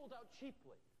 They sold out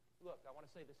cheaply. Look, I want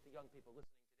to say this to young people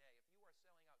listening today.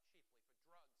 If you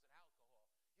are selling out cheaply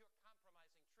for drugs and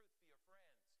alcohol, you're compromising truth for your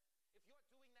friends. If you're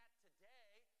doing that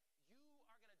today, you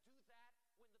are going to do that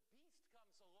when the beast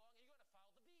comes along and you're going to follow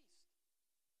the beast.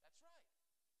 That's right.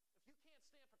 If you can't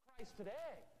stand for Christ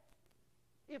today,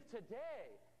 if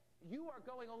today you are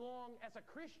going along as a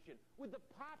Christian with the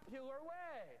popular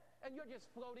way, and you're just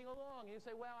floating along, and you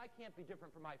say, well, I can't be different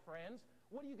from my friends.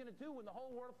 What are you going to do when the whole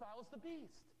world follows the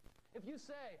beast? If you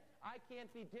say, I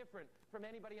can't be different from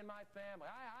anybody in my family,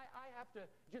 I have to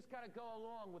just kind of go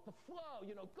along with the flow,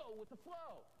 go with the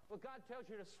flow. Well, God tells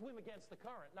you to swim against the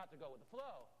current, not to go with the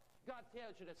flow. God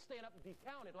tells you to stand up and be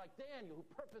counted, like Daniel, who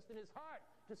purposed in his heart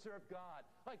to serve God.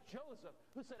 Like Joseph,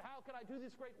 who said, how can I do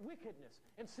this great wickedness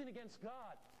and sin against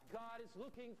God? God is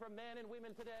looking for men and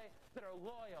women today that are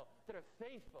loyal, that are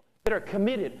faithful, that are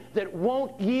committed, that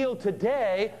won't yield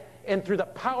today, and through the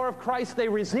power of Christ they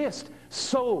resist.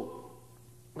 So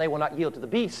they will not yield to the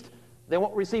beast. They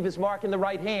won't receive his mark in the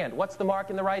right hand. What's the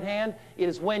mark in the right hand? It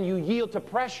is when you yield to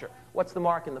pressure. What's the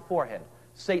mark in the forehead?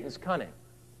 Satan's cunning.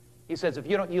 He says, if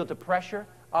you don't yield to pressure,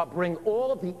 I'll bring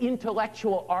all of the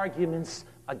intellectual arguments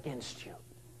against you.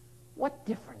 What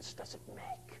difference does it make?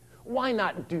 Why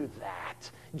not do that?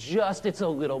 Just it's a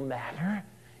little matter.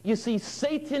 You see,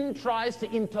 Satan tries to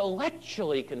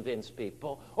intellectually convince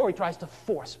people, or he tries to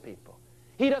force people.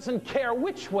 He doesn't care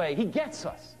which way. He gets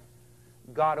us.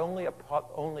 God only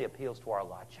appeals to our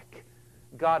logic.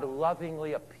 God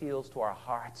lovingly appeals to our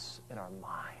hearts and our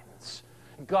minds.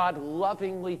 God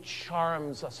lovingly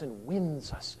charms us and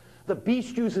wins us. The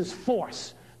beast uses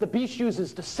force. The beast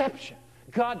uses deception.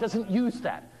 God doesn't use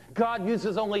that. God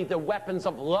uses only the weapons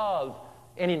of love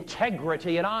and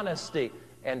integrity and honesty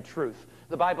and truth.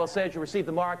 The Bible says you receive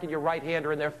the mark in your right hand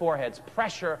or in their foreheads.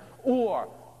 Pressure or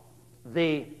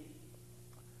the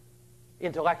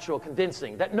intellectual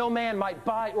convincing that no man might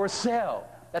buy or sell.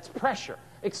 That's pressure,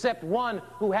 except one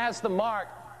who has the mark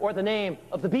or the name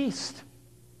of the beast.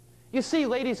 You see,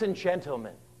 ladies and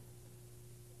gentlemen,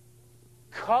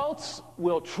 cults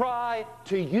will try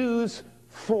to use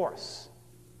force.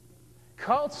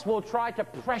 Cults will try to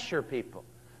pressure people.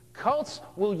 Cults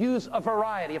will use a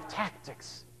variety of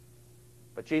tactics.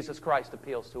 But Jesus Christ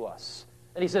appeals to us.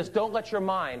 And he says, don't let your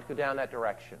mind go down that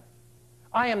direction.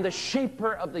 I am the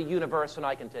shaper of the universe, and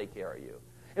I can take care of you.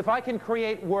 If I can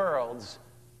create worlds,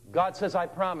 God says, I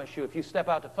promise you, if you step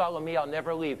out to follow me, I'll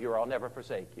never leave you or I'll never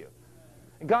forsake you.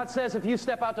 God says, if you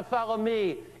step out to follow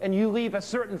me and you leave a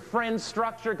certain friend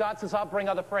structure, God says, I'll bring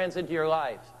other friends into your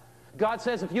life. God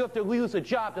says, if you have to lose a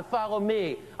job to follow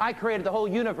me, I created the whole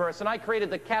universe, and I created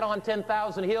the cattle on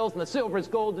 10,000 hills, and the silver is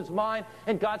gold is mine,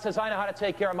 and God says, I know how to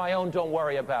take care of my own, don't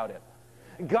worry about it.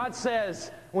 God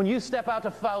says, when you step out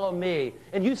to follow me,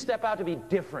 and you step out to be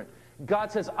different,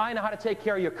 God says, I know how to take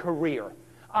care of your career.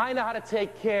 I know how to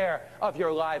take care of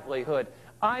your livelihood.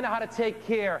 I know how to take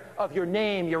care of your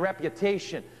name, your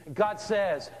reputation. God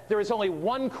says, there is only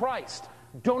one Christ.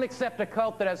 Don't accept a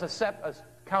cult that has a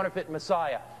counterfeit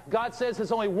Messiah. God says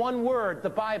there's only one word, the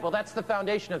Bible. That's the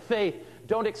foundation of faith.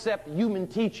 Don't accept human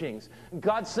teachings.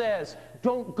 God says,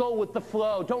 don't go with the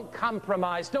flow. Don't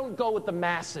compromise. Don't go with the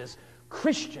masses.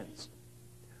 Christians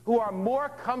who are more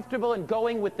comfortable in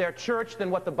going with their church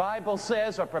than what the Bible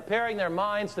says are preparing their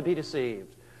minds to be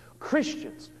deceived.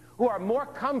 Christians who are more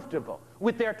comfortable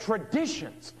with their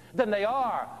traditions than they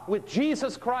are with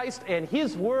Jesus Christ and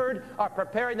His Word are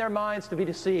preparing their minds to be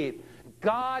deceived.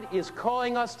 God is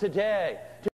calling us today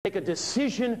to make a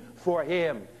decision for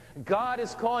Him. God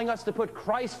is calling us to put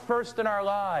Christ first in our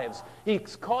lives.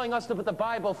 He's calling us to put the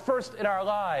Bible first in our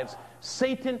lives.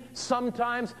 Satan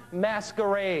sometimes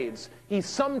masquerades. He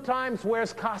sometimes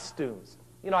wears costumes.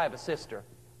 You know, I have a sister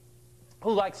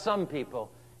who, like some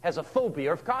people, has a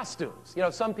phobia of costumes. You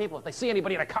know, some people, if they see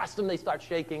anybody in a costume, they start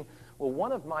shaking. Well,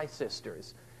 one of my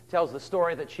sisters tells the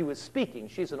story that she was speaking.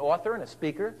 She's an author and a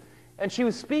speaker. And she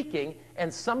was speaking,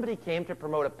 and somebody came to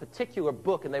promote a particular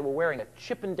book, and they were wearing a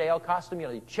Chippendale costume, you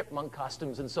know, the chipmunk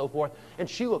costumes and so forth. And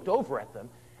she looked over at them.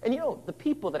 And, you know, the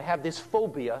people that have this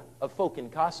phobia of folk in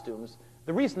costumes,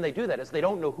 the reason they do that is they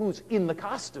don't know who's in the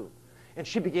costume. And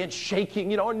she began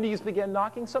shaking, you know, her knees began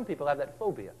knocking. Some people have that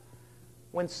phobia.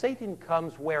 When Satan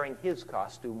comes wearing his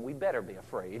costume, we better be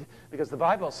afraid, because the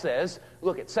Bible says,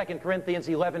 look at 2 Corinthians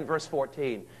 11, verse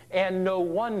 14, and no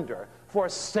wonder, for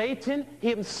Satan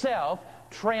himself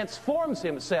transforms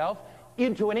himself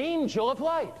into an angel of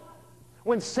light.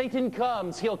 When Satan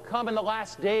comes, he'll come in the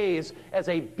last days as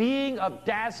a being of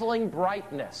dazzling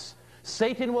brightness.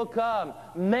 Satan will come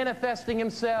manifesting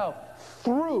himself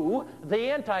through the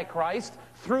Antichrist,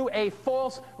 through a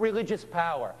false religious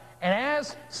power. And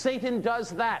as Satan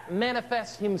does that,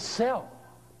 manifests himself,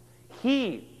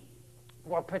 he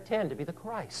will pretend to be the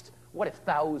Christ. What if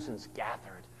thousands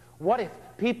gathered? What if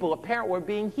people apparently were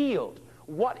being healed?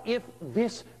 What if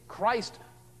this Christ,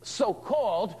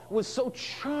 so-called, was so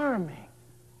charming?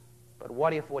 But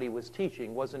what if what he was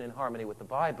teaching wasn't in harmony with the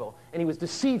Bible, and he was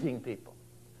deceiving people?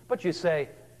 But you say,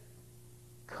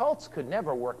 cults could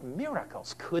never work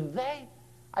miracles, could they?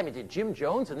 I mean, did Jim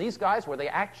Jones and these guys, were they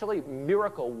actually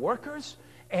miracle workers?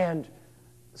 And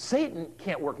Satan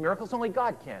can't work miracles, only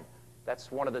God can.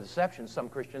 That's one of the deceptions some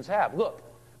Christians have. Look,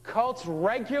 cults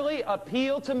regularly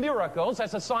appeal to miracles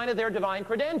as a sign of their divine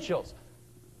credentials.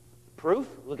 Proof?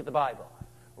 Look at the Bible.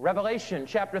 Revelation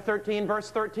chapter 13,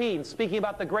 verse 13, speaking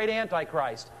about the great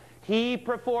Antichrist. He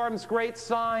performs great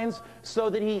signs so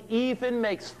that he even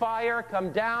makes fire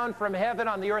come down from heaven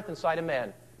on the earth in sight of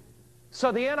men.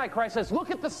 So the Antichrist says,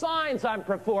 look at the signs I'm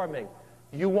performing.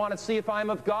 You want to see if I'm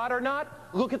of God or not?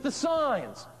 Look at the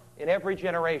signs. In every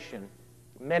generation,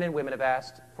 men and women have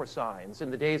asked for signs. In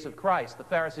the days of Christ, the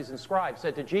Pharisees and scribes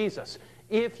said to Jesus,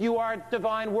 if you are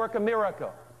divine, work a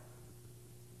miracle.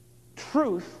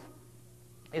 Truth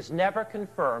is never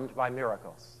confirmed by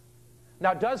miracles.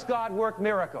 Now, does God work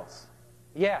miracles?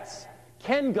 Yes.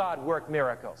 Can God work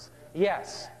miracles?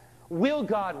 Yes. Will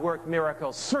God work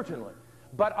miracles? Certainly.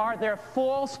 But are there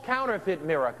false counterfeit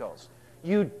miracles?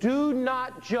 You do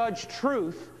not judge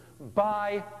truth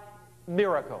by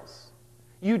miracles.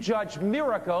 You judge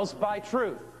miracles by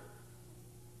truth.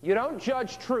 You don't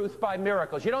judge truth by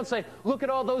miracles. You don't say, look at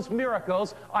all those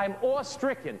miracles, I'm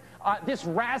awe-stricken. This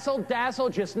razzle-dazzle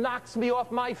just knocks me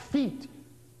off my feet.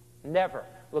 Never.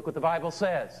 Look what the Bible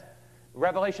says.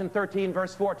 Revelation 13,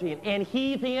 verse 14. And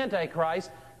he, the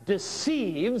Antichrist,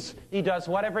 deceives, he does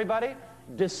what, everybody?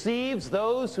 Deceives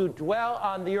those who dwell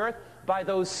on the earth by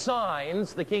those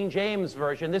signs. The King James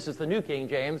Version, this is the New King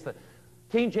James, the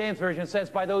King James Version says,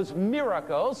 by those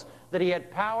miracles that he had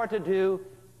power to do,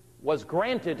 was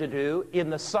granted to do in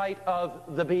the sight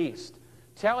of the beast,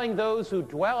 telling those who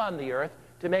dwell on the earth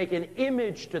to make an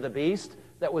image to the beast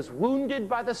that was wounded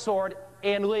by the sword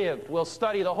and lived. We'll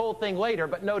study the whole thing later,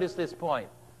 but notice this point.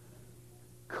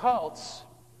 Cults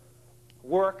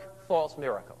work false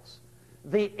miracles.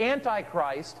 The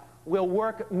Antichrist will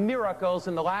work miracles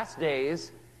in the last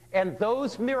days, and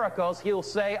those miracles, he'll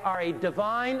say, are a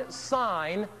divine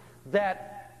sign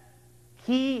that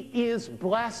he is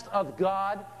blessed of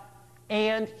God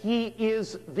and he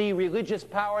is the religious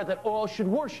power that all should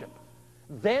worship.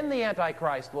 Then the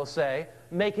Antichrist will say,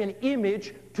 make an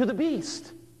image to the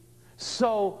beast.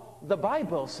 So the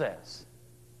Bible says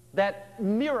that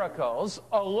miracles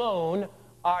alone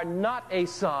are not a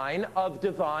sign of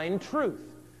divine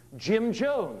truth. Jim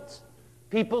Jones,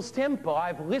 People's Temple,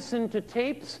 I've listened to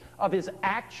tapes of his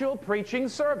actual preaching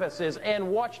services and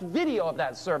watched video of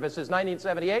that services.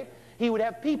 1978, he would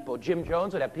have people, Jim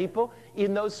Jones would have people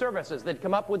in those services. They'd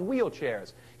come up with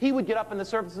wheelchairs. He would get up in the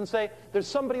service and say, there's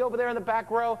somebody over there in the back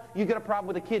row, you get a problem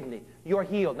with a kidney, you're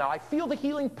healed. Now, I feel the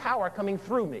healing power coming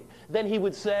through me. Then he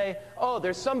would say, oh,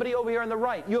 there's somebody over here on the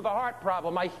right, you have a heart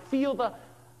problem, I feel the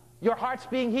Your heart's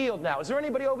being healed now. Is there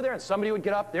anybody over there? And somebody would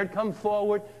get up, they'd come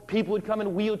forward, people would come in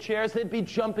wheelchairs, they'd be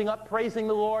jumping up, praising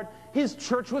the Lord. His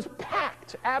church was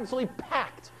packed, absolutely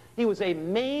packed. He was a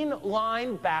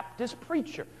mainline Baptist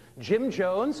preacher. Jim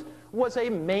Jones was a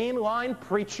mainline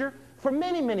preacher for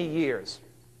many, many years.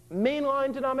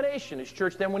 Mainline denomination. His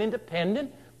church then went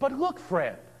independent. But look,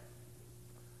 friend,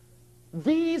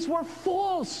 these were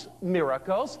false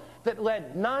miracles that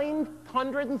led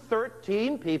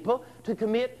 913 people to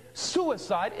commit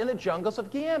suicide in the jungles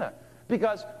of Guyana.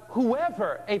 Because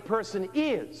whoever a person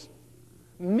is,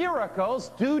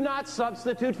 miracles do not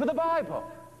substitute for the Bible.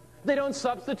 They don't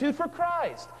substitute for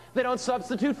Christ. They don't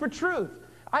substitute for truth.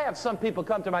 I have some people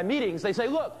come to my meetings, they say,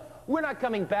 look, we're not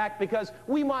coming back because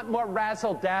we want more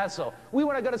razzle-dazzle. We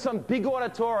want to go to some big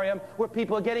auditorium where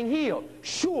people are getting healed.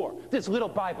 Sure, there's little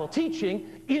Bible teaching,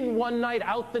 in one night,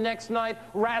 out the next night,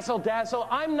 razzle-dazzle.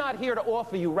 I'm not here to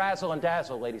offer you razzle and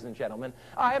dazzle, ladies and gentlemen.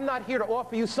 I am not here to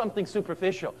offer you something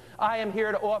superficial. I am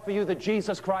here to offer you the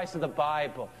Jesus Christ of the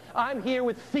Bible. I'm here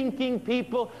with thinking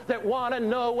people that want to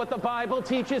know what the Bible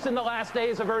teaches in the last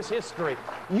days of Earth's history.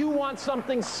 You want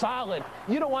something solid.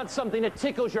 You don't want something that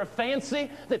tickles your fancy,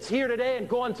 that's here today and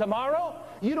gone tomorrow.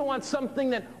 You don't want something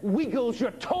that wiggles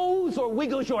your toes or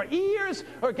wiggles your ears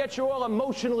or gets you all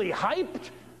emotionally hyped,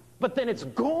 but then it's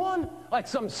gone like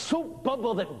some soap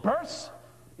bubble that bursts.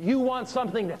 You want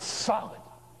something that's solid.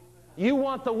 You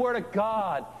want the Word of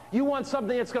God. You want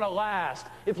something that's going to last.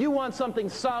 If you want something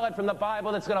solid from the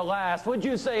Bible that's going to last, would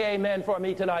you say amen for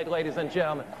me tonight, ladies and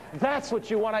gentlemen? That's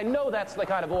what you want. I know that's the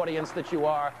kind of audience that you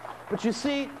are. But you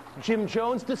see, Jim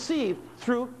Jones deceived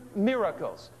through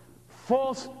miracles.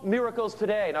 False miracles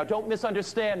today. Now, don't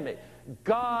misunderstand me.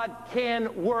 God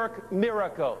can work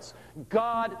miracles.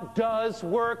 God does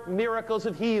work miracles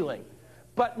of healing.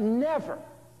 But never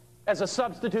as a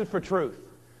substitute for truth.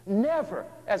 Never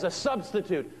as a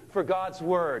substitute for God's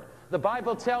Word. The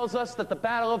Bible tells us that the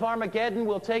Battle of Armageddon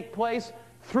will take place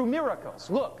through miracles.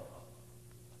 Look,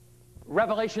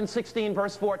 Revelation 16,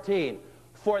 verse 14.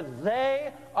 For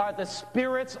they are the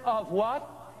spirits of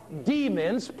what?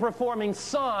 Demons performing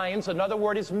signs, another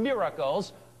word is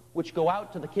miracles, which go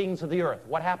out to the kings of the earth.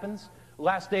 What happens?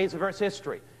 Last days of Earth's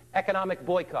history. Economic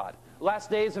boycott. Last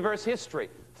days of Earth's history.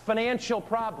 Financial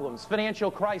problems, financial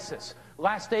crisis.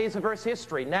 Last days of Earth's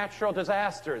history. Natural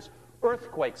disasters,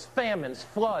 earthquakes, famines,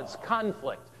 floods,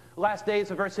 conflict. Last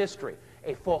days of Earth's history.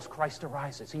 A false Christ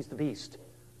arises. He's the beast.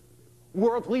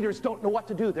 World leaders don't know what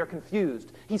to do. They're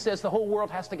confused. He says the whole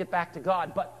world has to get back to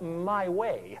God, but my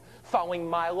way, following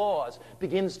my laws,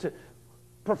 begins to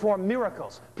perform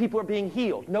miracles. People are being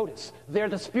healed. Notice, they're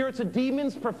the spirits of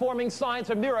demons performing signs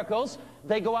or miracles.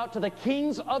 They go out to the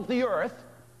kings of the earth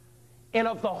and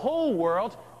of the whole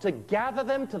world to gather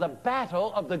them to the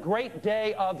battle of the great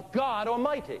day of God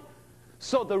Almighty.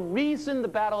 So the reason the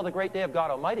battle of the great day of God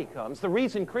Almighty comes, the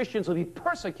reason Christians will be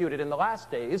persecuted in the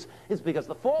last days, is because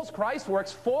the false Christ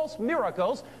works false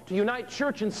miracles to unite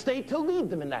church and state to lead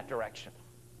them in that direction.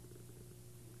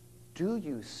 Do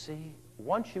you see?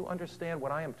 Once you understand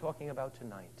what I am talking about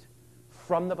tonight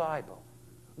from the Bible,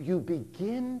 you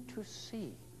begin to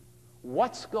see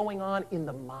what's going on in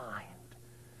the mind.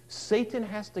 Satan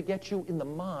has to get you in the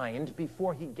mind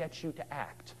before he gets you to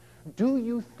act. Do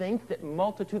you think that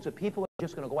multitudes of people are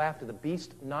just going to go after the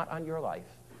beast? Not on your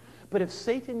life. But if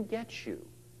Satan gets you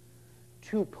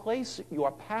to place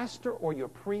your pastor or your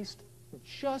priest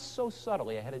just so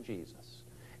subtly ahead of Jesus,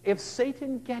 if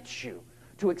Satan gets you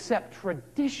to accept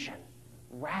tradition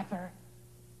rather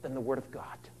than the Word of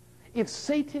God, if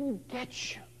Satan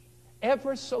gets you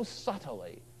ever so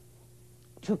subtly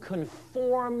to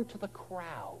conform to the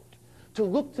crowd, to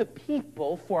look to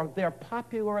people for their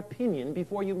popular opinion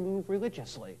before you move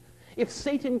religiously, if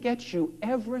Satan gets you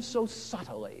ever so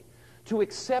subtly to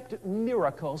accept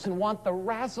miracles and want the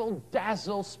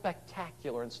razzle-dazzle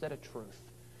spectacular instead of truth,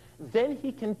 then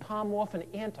he can palm off an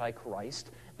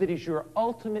antichrist that is your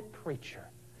ultimate preacher,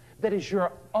 that is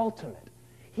your ultimate.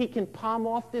 He can palm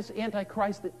off this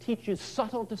antichrist that teaches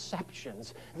subtle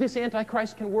deceptions. This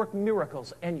antichrist can work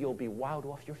miracles, and you'll be wild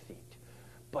off your feet.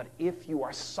 But if you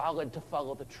are solid to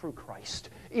follow the true Christ,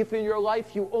 if in your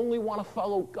life you only want to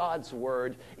follow God's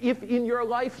Word, if in your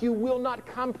life you will not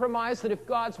compromise that if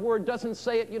God's Word doesn't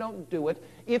say it, you don't do it,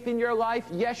 if in your life,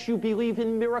 yes, you believe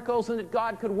in miracles and that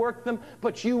God could work them,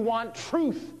 but you want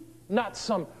truth, not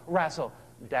some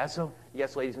razzle-dazzle.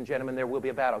 Yes, ladies and gentlemen, there will be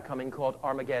a battle coming called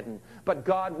Armageddon. But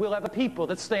God will have a people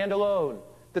that stand alone,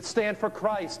 that stand for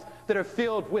Christ, that are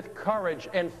filled with courage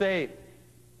and faith.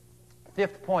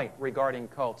 Fifth point regarding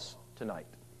cults tonight.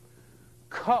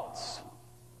 Cults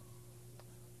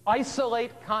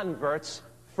isolate converts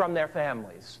from their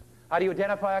families. How do you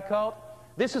identify a cult?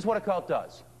 This is what a cult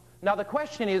does. Now the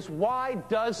question is, why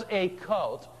does a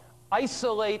cult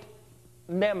isolate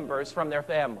members from their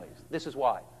families? This is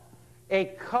why. A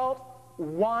cult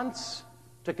wants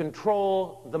to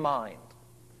control the mind.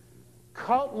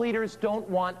 Cult leaders don't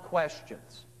want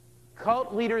questions.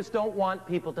 Cult leaders don't want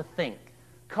people to think.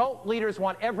 Cult leaders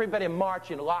want everybody to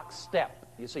march in lockstep.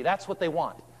 You see, that's what they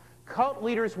want. Cult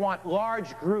leaders want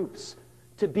large groups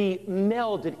to be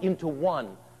melded into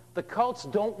one. The cults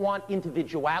don't want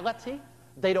individuality.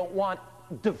 They don't want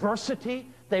diversity.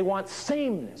 They want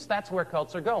sameness. That's where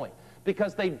cults are going,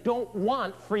 because they don't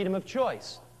want freedom of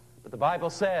choice. But the Bible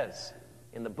says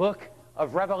in the book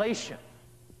of Revelation,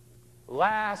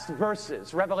 last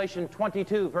verses, Revelation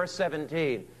 22, verse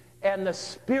 17, and the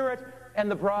Spirit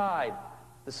and the bride,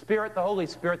 the Spirit, the Holy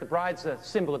Spirit, the bride's a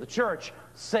symbol of the church,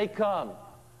 say come.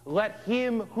 Let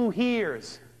him who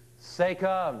hears say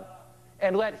come.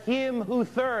 And let him who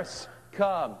thirsts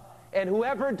come. And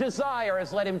whoever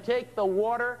desires, let him take the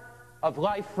water of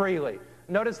life freely.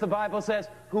 Notice the Bible says,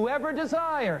 whoever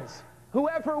desires,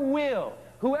 whoever will,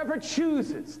 whoever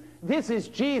chooses. This is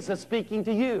Jesus speaking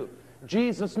to you.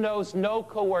 Jesus knows no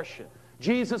coercion.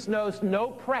 Jesus knows no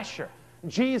pressure.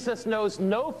 Jesus knows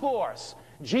no force.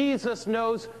 Jesus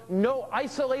knows no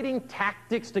isolating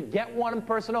tactics to get one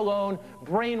person alone,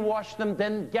 brainwash them,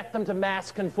 then get them to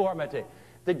mass conformity.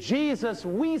 The Jesus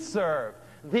we serve,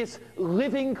 this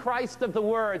living Christ of the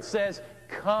Word, says,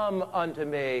 come unto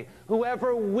me.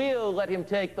 Whoever will, let him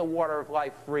take the water of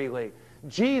life freely.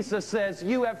 Jesus says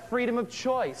you have freedom of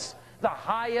choice. The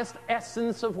highest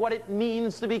essence of what it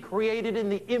means to be created in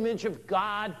the image of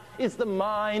God is the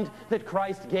mind that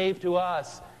Christ gave to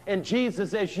us. And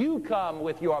Jesus says, you come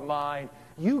with your mind.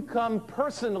 You come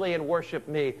personally and worship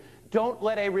me. Don't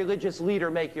let a religious leader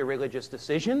make your religious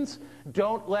decisions.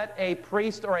 Don't let a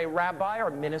priest or a rabbi or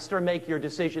minister make your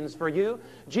decisions for you.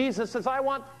 Jesus says, I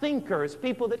want thinkers,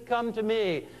 people that come to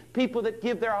me, people that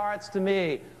give their hearts to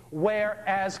me.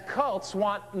 Whereas cults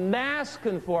want mass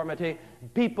conformity,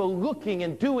 people looking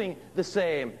and doing the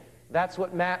same. That's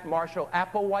what Matt Marshall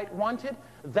Applewhite wanted.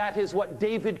 That is what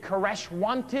David Koresh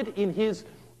wanted in his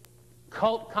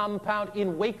cult compound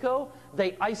in Waco.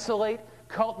 They isolate.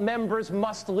 Cult members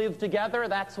must live together.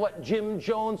 That's what Jim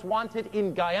Jones wanted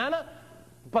in Guyana.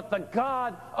 But the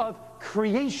God of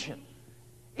creation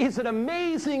is an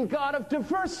amazing God of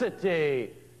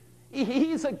diversity.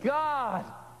 He's a God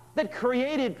that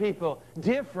created people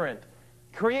different,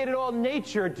 created all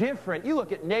nature different. You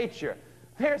look at nature.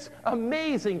 There's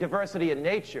amazing diversity in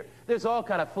nature. There's all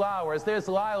kind of flowers. There's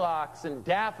lilacs and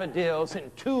daffodils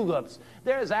and tulips.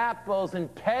 There's apples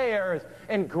and pears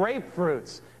and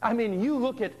grapefruits. I mean, you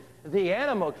look at the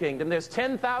animal kingdom. There's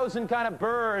 10,000 kind of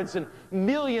birds and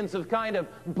millions of kind of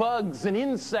bugs and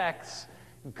insects.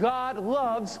 God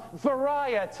loves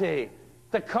variety.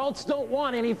 The cults don't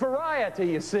want any variety,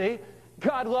 you see.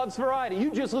 God loves variety.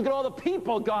 You just look at all the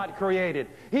people God created.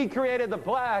 He created the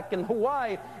black and the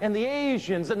white and the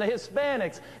Asians and the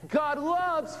Hispanics. God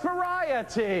loves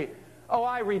variety. Oh,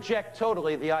 I reject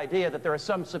totally the idea that there are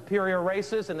some superior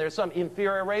races and there's some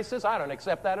inferior races. I don't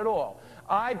accept that at all.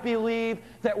 I believe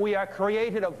that we are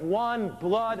created of one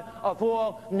blood of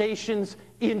all nations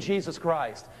in Jesus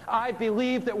Christ. I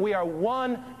believe that we are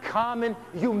one common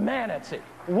humanity.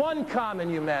 One common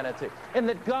humanity, and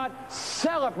that God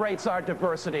celebrates our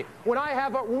diversity. When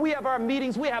we have our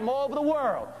meetings, we have them all over the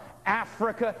world.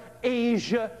 Africa,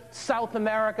 Asia, South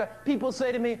America. People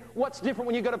say to me, what's different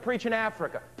when you go to preach in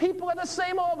Africa? People are the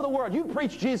same all over the world. You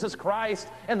preach Jesus Christ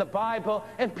and the Bible,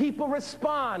 and people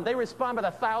respond. They respond by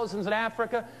the thousands in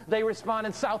Africa. They respond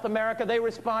in South America. They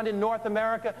respond in North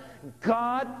America.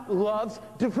 God loves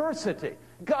diversity.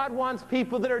 God wants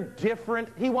people that are different.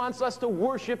 He wants us to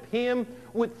worship Him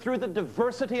through the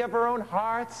diversity of our own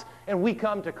hearts, and we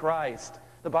come to Christ.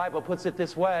 The Bible puts it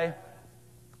this way.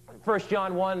 1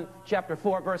 John 1, chapter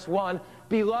 4, verse 1,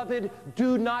 Beloved,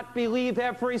 do not believe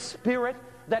every spirit,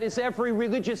 that is every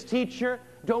religious teacher.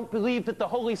 Don't believe that the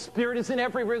Holy Spirit is in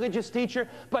every religious teacher,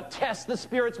 but test the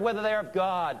spirits whether they are of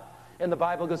God. And the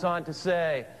Bible goes on to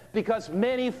say, because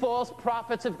many false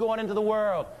prophets have gone into the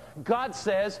world. God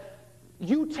says,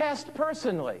 you test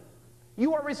personally.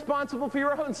 You are responsible for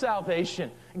your own salvation.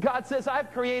 God says,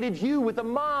 I've created you with a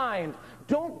mind.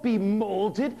 Don't be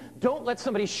molded. Don't let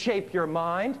somebody shape your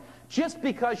mind. Just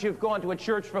because you've gone to a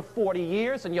church for 40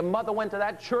 years and your mother went to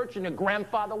that church and your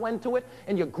grandfather went to it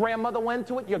and your grandmother went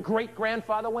to it, your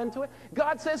great-grandfather went to it,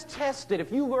 God says, test it.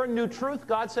 If you learn new truth,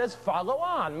 God says, follow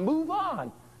on, move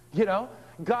on. You know,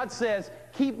 God says,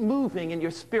 keep moving in your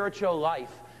spiritual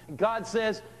life. God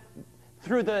says,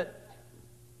 through the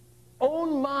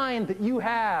own mind that you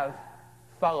have,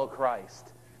 follow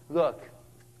Christ. Look,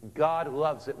 God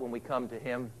loves it when we come to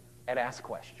him and ask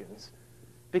questions.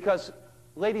 Because,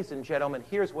 ladies and gentlemen,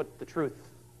 here's what the truth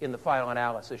in the final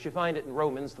analysis. You find it in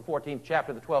Romans, the 14th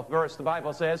chapter, the 12th verse. The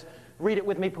Bible says, read it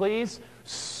with me, please.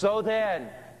 So then,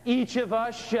 each of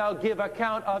us shall give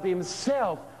account of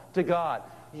himself to God.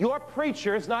 Your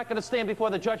preacher is not going to stand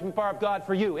before the judgment bar of God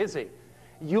for you, is he?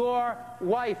 Your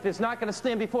wife is not going to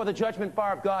stand before the judgment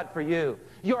bar of God for you.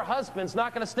 Your husband's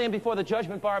not going to stand before the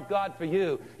judgment bar of God for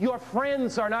you. Your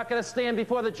friends are not going to stand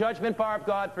before the judgment bar of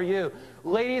God for you.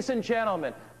 Ladies and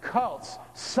gentlemen, cults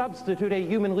substitute a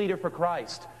human leader for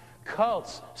Christ.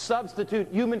 Cults substitute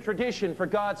human tradition for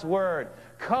God's word.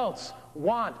 Cults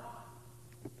want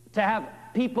to have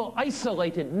people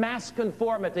isolated, mass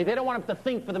conformity. They don't want them to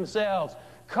think for themselves.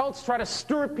 Cults try to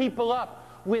stir people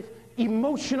up with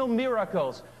emotional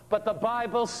miracles. But the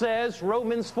Bible says,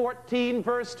 Romans 14,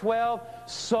 verse 12,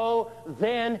 so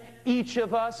then each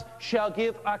of us shall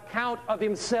give account of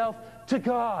himself to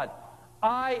God.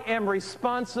 I am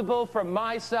responsible for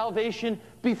my salvation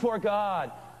before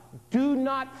God. Do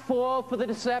not fall for the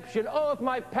deception. Oh, if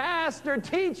my pastor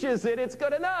teaches it, it's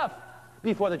good enough.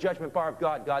 Before the judgment bar of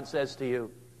God, God says to you,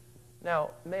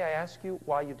 now, may I ask you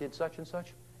why you did such and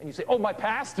such? And you say, oh, my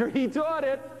pastor, he taught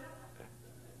it.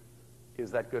 Is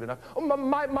that good enough? Oh,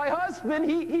 my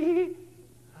husband,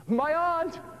 my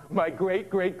aunt, my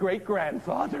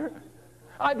great-great-great-grandfather.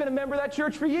 I've been a member of that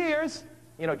church for years.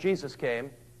 You know, Jesus came,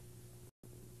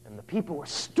 and the people were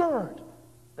stirred.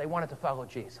 They wanted to follow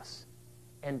Jesus.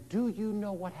 And do you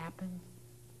know what happened?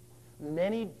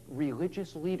 Many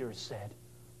religious leaders said,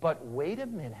 but wait a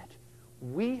minute.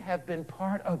 We have been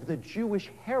part of the Jewish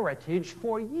heritage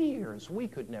for years. We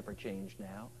could never change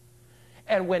now.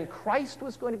 And when Christ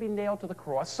was going to be nailed to the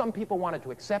cross, some people wanted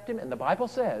to accept him, and the Bible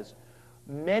says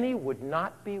many would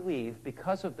not believe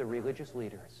because of the religious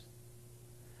leaders.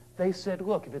 They said,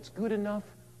 look, if it's good enough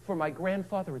for my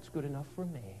grandfather, it's good enough for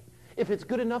me. If it's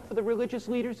good enough for the religious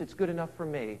leaders, it's good enough for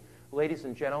me. Ladies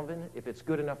and gentlemen, if it's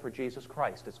good enough for Jesus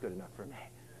Christ, it's good enough for me.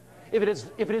 If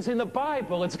it is in the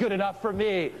Bible, it's good enough for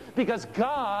me, because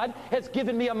God has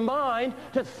given me a mind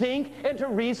to think and to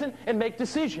reason and make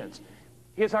decisions.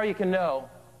 Here's how you can know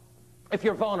if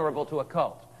you're vulnerable to a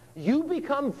cult. You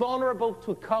become vulnerable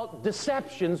to cult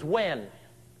deceptions when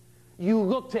you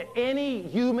look to any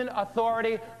human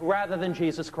authority rather than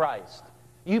Jesus Christ.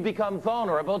 You become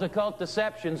vulnerable to cult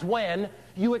deceptions when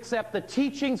you accept the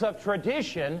teachings of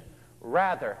tradition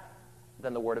rather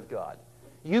than the Word of God.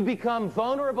 You become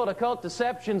vulnerable to cult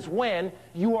deceptions when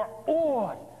you are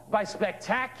awed by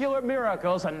spectacular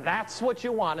miracles, and that's what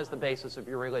you want as the basis of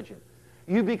your religion.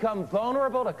 You become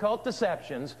vulnerable to cult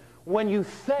deceptions when you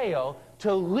fail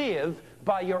to live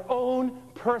by your own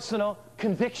personal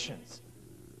convictions.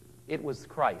 It was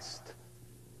Christ,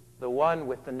 the one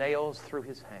with the nails through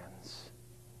his hands,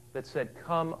 that said,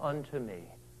 come unto me,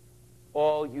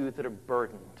 all you that are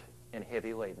burdened and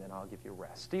heavy laden, and I'll give you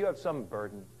rest. Do you have some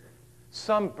burden?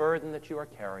 Some burden that you are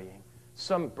carrying,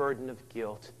 some burden of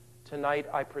guilt. Tonight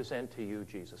I present to you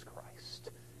Jesus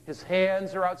Christ. His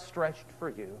hands are outstretched for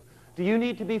you. Do you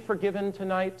need to be forgiven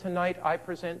tonight? Tonight I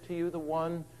present to you the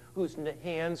one whose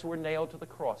hands were nailed to the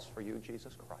cross for you,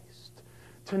 Jesus Christ.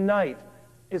 Tonight,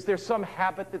 is there some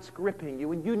habit that's gripping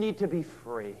you and you need to be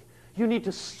free? You need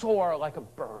to soar like a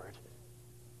bird.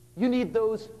 You need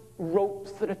those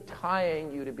ropes that are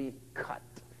tying you to be cut.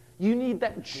 You need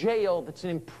that jail that's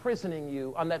imprisoning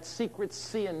you on that secret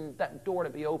sin, that door to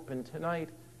be opened. Tonight,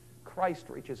 Christ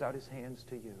reaches out his hands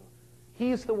to you.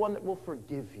 He is the one that will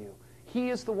forgive you. He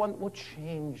is the one that will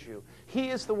change you. He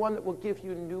is the one that will give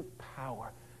you new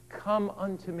power. Come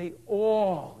unto me,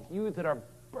 all you that are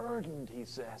burdened, he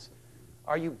says.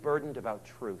 Are you burdened about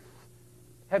truth?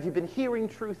 Have you been hearing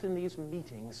truth in these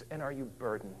meetings, and are you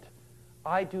burdened?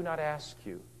 I do not ask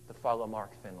you to follow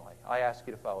Mark Finley. I ask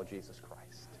you to follow Jesus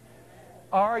Christ.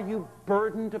 Are you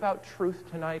burdened about truth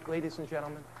tonight, ladies and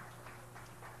gentlemen?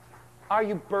 Are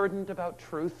you burdened about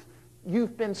truth?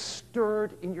 You've been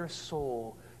stirred in your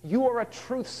soul. You are a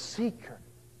truth seeker.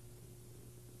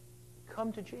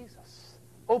 Come to Jesus.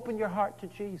 Open your heart to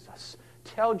Jesus.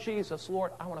 Tell Jesus,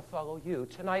 Lord, I want to follow you.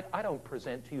 Tonight, I don't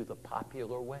present to you the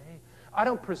popular way. I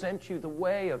don't present to you the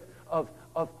way of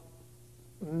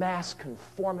mass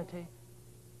conformity.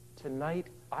 Tonight,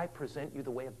 I present you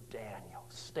the way of Daniel,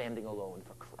 standing alone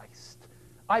for Christ.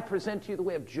 I present to you the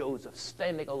way of Joseph,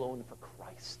 standing alone for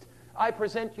Christ. I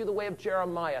present you the way of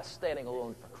Jeremiah, standing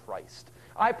alone for Christ.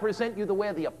 I present you the way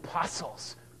of the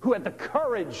apostles, who had the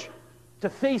courage to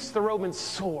face the Roman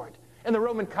sword and the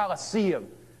Roman Colosseum,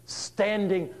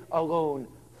 standing alone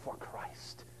for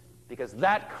Christ. Because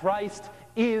that Christ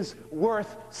is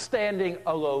worth standing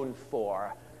alone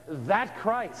for. That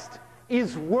Christ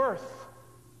is worth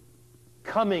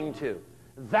coming to.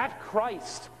 That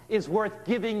Christ is worth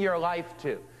giving your life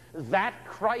to. That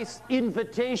Christ's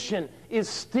invitation is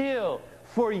still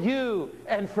for you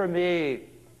and for me.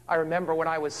 I remember when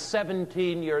I was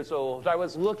 17 years old, I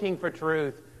was looking for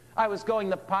truth. I was going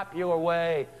the popular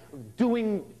way,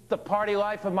 doing the party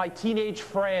life of my teenage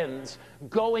friends,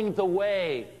 going the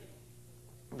way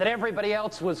that everybody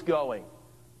else was going,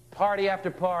 party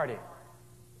after party.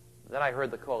 Then I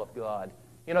heard the call of God.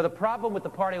 You know, the problem with the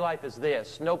party life is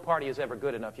this: no party is ever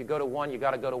good enough. You go to one, you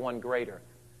got to go to one greater.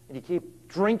 And you keep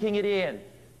drinking it in.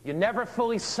 You're never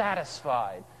fully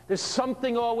satisfied. There's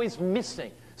something always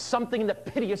missing, something in the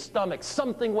pit of your stomach,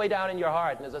 something way down in your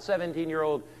heart. And as a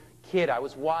 17-year-old kid, I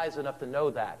was wise enough to know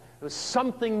that. There was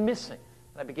something missing.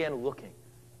 And I began looking.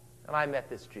 And I met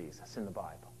this Jesus in the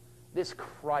Bible. This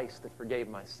Christ that forgave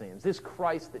my sins. This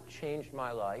Christ that changed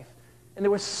my life. And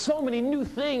there were so many new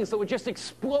things that were just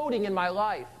exploding in my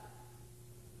life.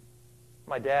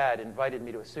 My dad invited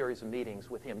me to a series of meetings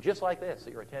with him, just like this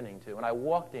that you're attending to. And I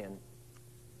walked in,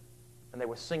 and they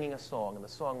were singing a song. And the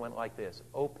song went like this: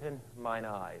 "Open mine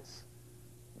eyes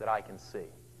that I can see.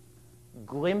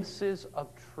 Glimpses of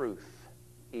truth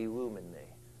illumine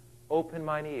me. Open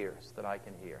mine ears that I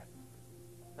can hear."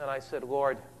 And I said,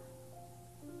 "Lord,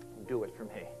 do it for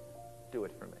me. Do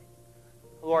it for me.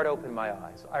 Lord, open my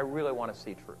eyes. I really want to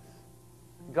see truth.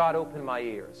 God, open my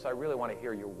ears. I really want to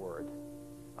hear your word.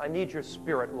 I need your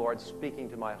Spirit, Lord, speaking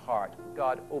to my heart.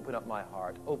 God, open up my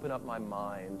heart. Open up my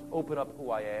mind. Open up who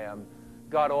I am.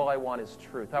 God, all I want is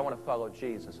truth. I want to follow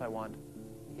Jesus. I want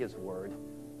his word."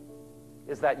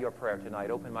 Is that your prayer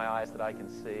tonight? Open my eyes that I can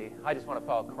see. I just want to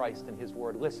follow Christ and his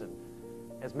word. Listen,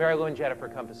 as Mary Lou and Jennifer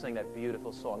come to sing that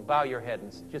beautiful song, bow your head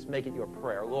and just make it your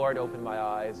prayer. Lord, open my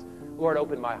eyes. Lord,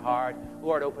 open my heart.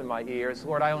 Lord, open my ears.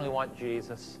 Lord, I only want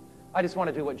Jesus. I just want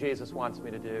to do what Jesus wants me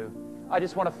to do. I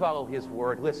just want to follow his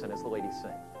word. Listen as the ladies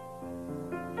sing.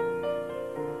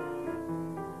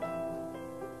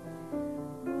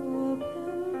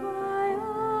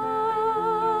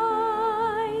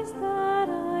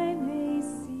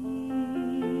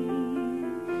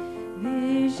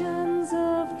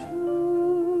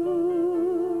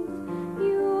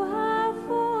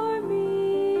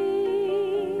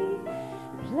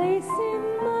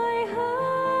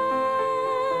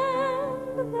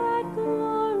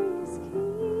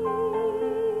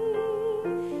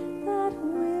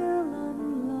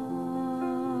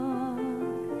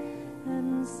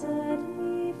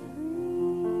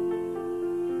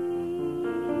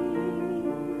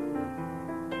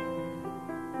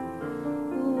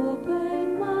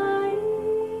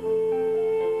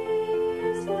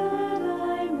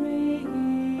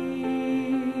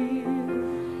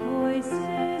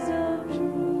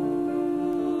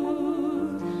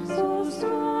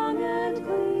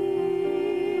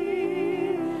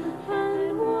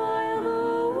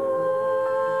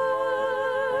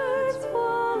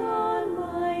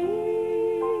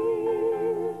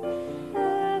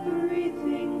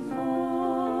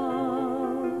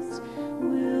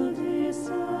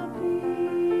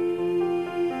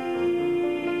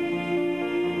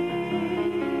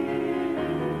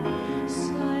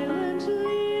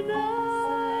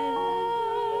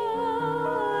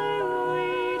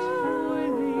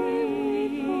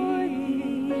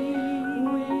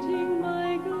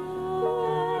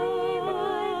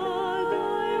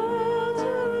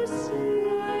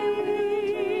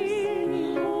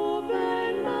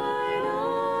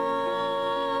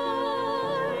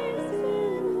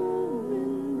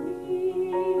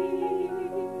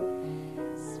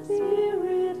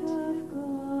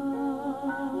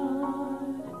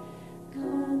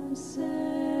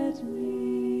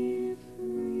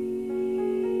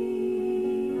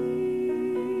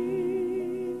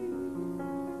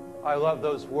 I love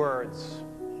those words.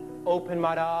 Open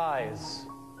mine eyes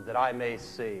that I may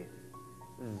see.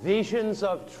 Visions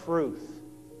of truth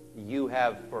you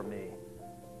have for me.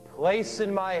 Place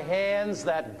in my hands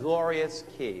that glorious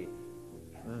key.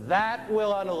 That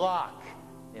will unlock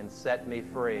and set me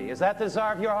free. Is that the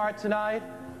desire of your heart tonight?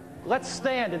 Let's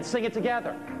stand and sing it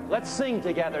together. Let's sing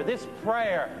together this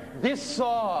prayer, this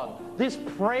song, this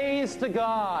praise to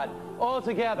God, all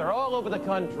together, all over the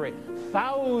country.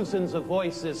 Thousands of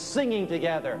voices singing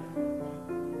together.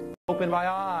 Open my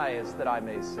eyes that I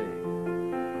may see.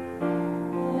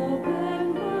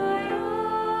 Open my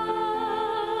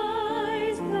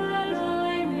eyes that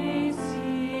I may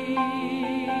see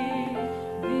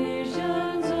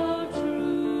visions of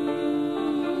truth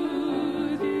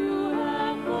you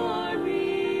have for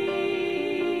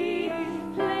me.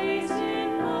 Place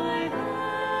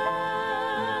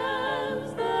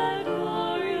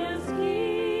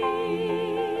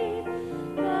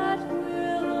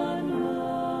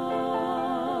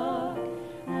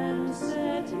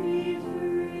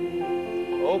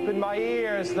my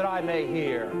ears that I may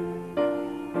hear.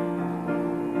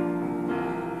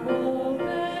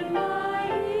 Open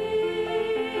my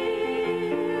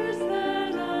ears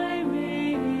that I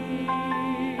may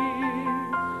hear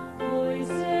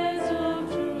voices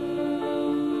of truth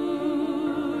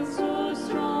so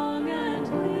strong and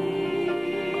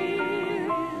clear.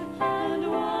 And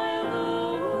while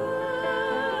the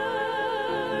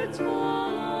words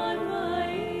fall on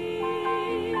my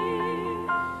ear,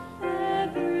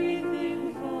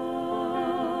 everything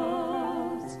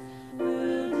false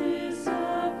will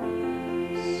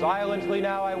disappear. Silently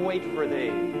now I wait for thee.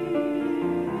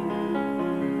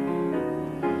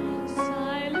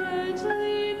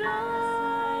 Silently now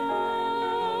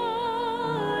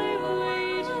I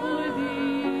wait for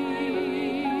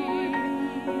thee.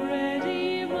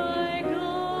 Ready, my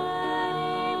God,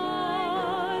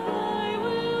 thy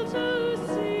will to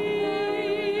see.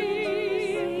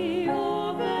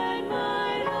 Open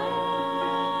mine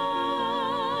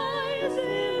eyes,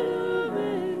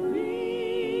 illumine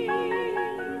me.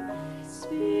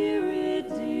 Spirit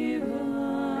divine,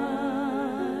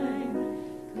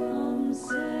 come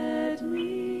set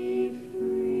me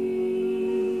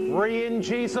free. Free in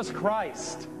Jesus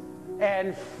Christ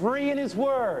and free in his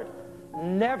word,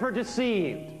 never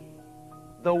deceived.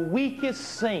 The weakest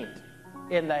saint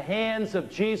in the hands of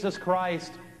Jesus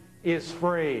Christ is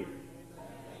free.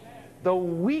 The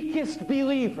weakest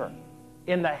believer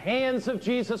in the hands of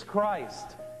Jesus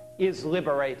Christ is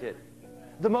liberated.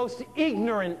 The most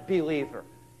ignorant believer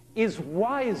is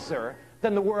wiser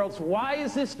than the world's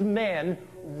wisest men,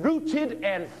 rooted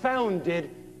and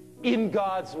founded in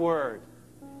God's word.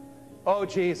 Oh,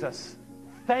 Jesus,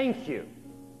 thank you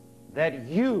that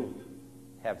you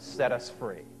have set us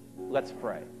free. Let's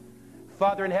pray.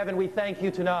 Father in heaven, we thank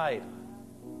you tonight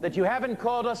that you haven't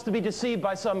called us to be deceived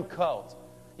by some cult.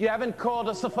 You haven't called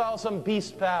us to follow some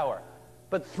beast power.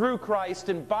 But through Christ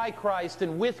and by Christ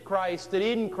and with Christ and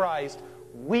in Christ,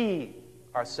 we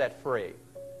are set free.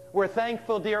 We're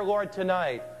thankful, dear Lord,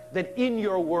 tonight that in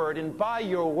your word and by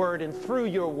your word and through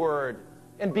your word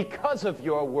and because of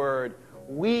your word,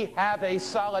 we have a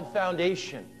solid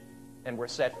foundation and we're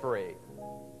set free.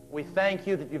 We thank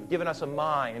you that you've given us a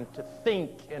mind to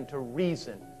think and to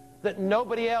reason, that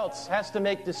nobody else has to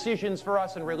make decisions for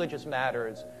us in religious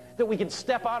matters, that we can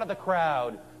step out of the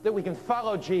crowd, that we can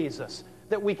follow Jesus,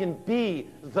 that we can be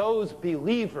those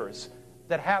believers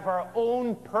that have our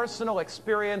own personal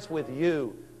experience with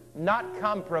you, not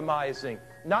compromising,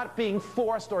 not being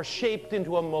forced or shaped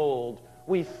into a mold.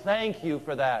 We thank you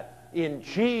for that. In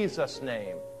Jesus'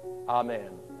 name, amen.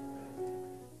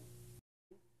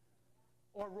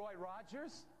 Or Roy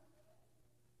Rogers?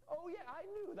 Oh, yeah, I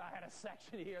knew that I had a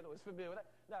section here that was familiar with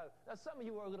that. Now, some of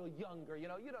you are a little younger,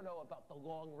 you don't know about the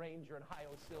Long Ranger and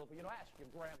Hio Silver. Ask your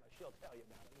grandma, she'll tell you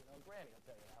about it. Granny will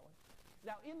tell you that one.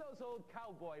 Now, in those old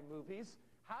cowboy movies,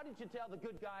 how did you tell the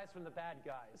good guys from the bad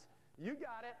guys? You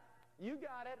got it. You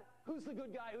got it. Who's the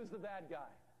good guy? Who's the bad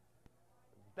guy?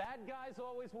 Bad guys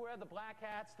always wear the black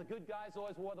hats. The good guys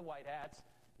always wore the white hats.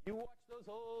 You watch those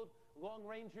old Long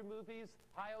Ranger movies,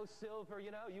 Hio Silver,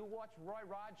 you watch Roy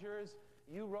Rogers,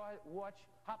 you watch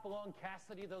Hopalong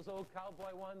Cassidy, those old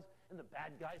cowboy ones, and the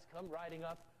bad guys come riding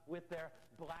up with their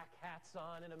black hats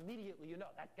on, and immediately you know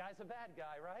that guy's a bad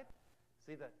guy, right?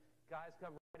 See, the guys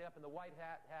come right up in the white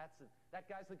hats, and that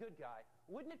guy's the good guy.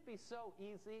 Wouldn't it be so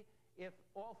easy if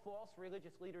all false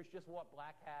religious leaders just wore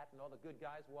black hat and all the good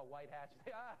guys wore white hats?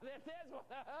 There's one.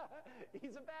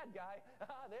 He's a bad guy.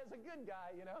 There's a good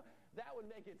guy, That would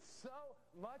make it so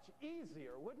much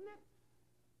easier, wouldn't it?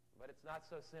 But it's not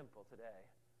so simple today.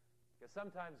 Because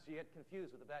sometimes you get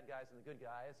confused with the bad guys and the good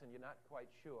guys, and you're not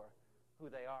quite sure who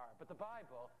they are. But the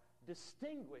Bible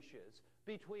distinguishes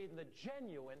between the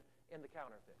genuine and the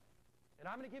counterfeit. And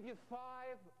I'm going to give you 5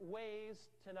 ways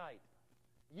tonight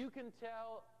you can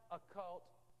tell a cult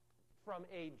from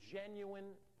a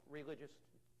genuine religious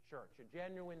church, a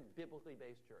genuine biblically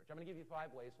based church. I'm going to give you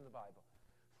 5 ways from the Bible.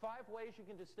 5 ways you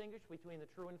can distinguish between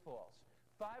the true and false.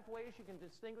 5 ways you can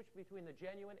distinguish between the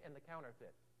genuine and the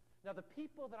counterfeit. Now, the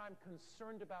people that I'm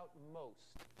concerned about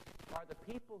most are the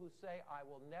people who say, I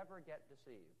will never get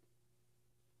deceived.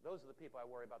 Those are the people I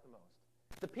worry about the most.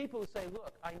 The people who say,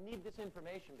 look, I need this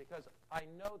information because I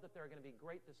know that there are going to be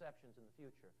great deceptions in the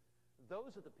future.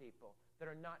 Those are the people that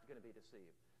are not going to be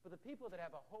deceived. But the people that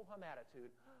have a ho-hum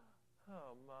attitude,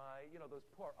 oh my, those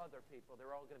poor other people,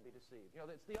 they're all going to be deceived.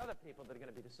 It's the other people that are going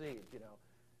to be deceived,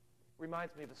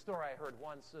 Reminds me of a story I heard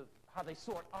once of how they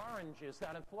sort oranges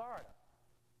down in Florida.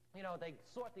 They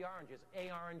sort the oranges, A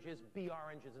oranges, B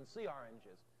oranges, and C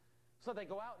oranges. So they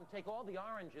go out and take all the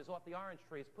oranges off the orange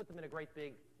trees, put them in a great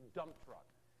big dump truck.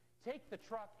 take the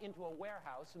truck into a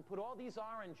warehouse and put all these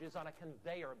oranges on a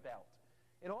conveyor belt.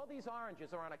 And all these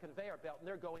oranges are on a conveyor belt, and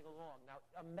they're going along. Now,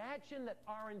 imagine that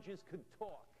oranges could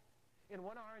talk. And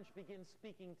one orange begins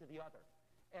speaking to the other.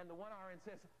 And the one orange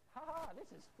says, "Ha, this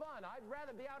is fun. I'd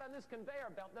rather be out on this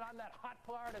conveyor belt than on that hot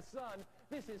Florida sun.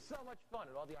 This is so much fun."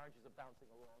 And all the oranges are bouncing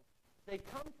along. They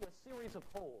come to a series of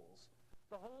holes.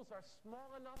 The holes are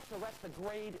small enough to let the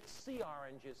grade C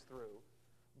oranges through,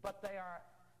 but they are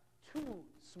too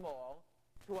small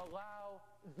to allow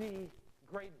the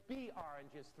grade B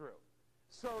oranges through.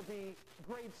 So the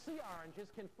grade C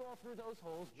oranges can fall through those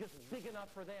holes just big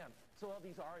enough for them. So all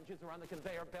these oranges are on the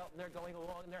conveyor belt, and they're going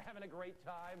along, and they're having a great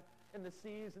time. And the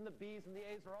C's and the B's and the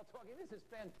A's are all talking. This is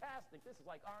fantastic. This is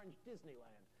like Orange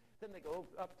Disneyland. Then they go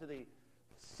up to the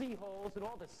C holes, and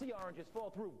all the C oranges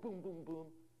fall through. Boom, boom,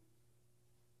 boom.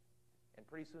 And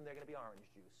pretty soon they're going to be orange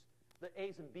juice. The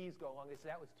A's and B's go along. They say,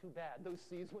 "That was too bad. Those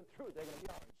C's went through. They're going to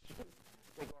be orange juice."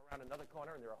 They go around another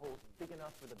corner, and there are holes big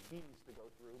enough for the B's to go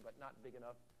through, but not big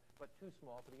enough, but too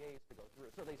small for the A's to go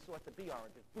through. So they sort the B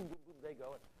oranges. Boom, boom, boom, they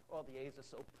go. And all the A's are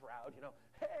so proud, you know.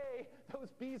 "Hey, those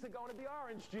B's are going to be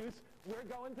orange juice. We're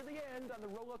going to the end on the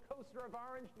roller coaster of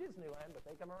Orange Disneyland." But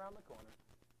they come around the corner,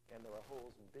 and there are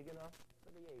holes big enough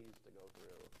for the A's to go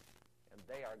through. And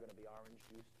they are going to be orange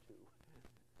juice, too.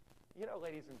 You know,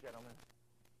 ladies and gentlemen,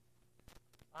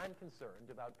 I'm concerned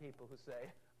about people who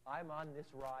say, "I'm on this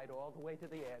ride all the way to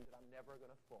the end, and I'm never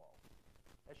going to fall."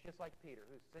 That's just like Peter,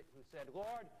 who said,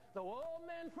 "Lord, though all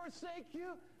men forsake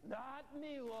you, not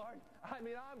me, Lord. I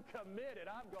mean, I'm committed.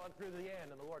 I'm going through the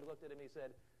end." And the Lord looked at him, and he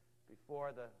said,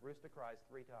 "Before the rooster cries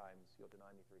 3 times, you'll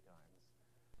deny me 3 times."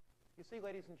 You see,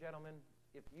 ladies and gentlemen,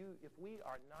 if we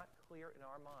are not clear in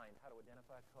our mind how to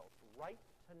identify a cult, right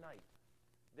tonight,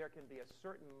 there can be a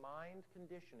certain mind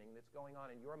conditioning that's going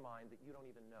on in your mind that you don't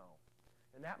even know.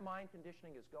 And that mind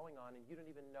conditioning is going on, and you don't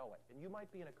even know it. And you might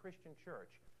be in a Christian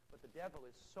church, but the devil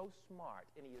is so smart,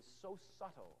 and he is so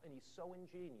subtle, and he's so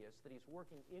ingenious that he's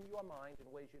working in your mind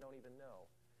in ways you don't even know.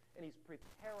 And he's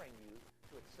preparing you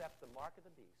to accept the mark of the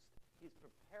beast. He's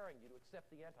preparing you to accept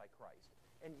the Antichrist.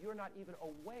 And you're not even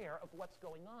aware of what's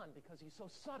going on because he's so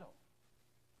subtle.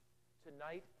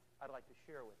 Tonight, I'd like to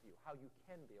share with you how you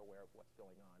can be aware of what's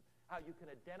going on, how you can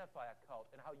identify a cult,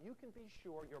 and how you can be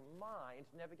sure your mind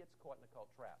never gets caught in a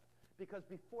cult trap. Because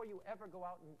before you ever go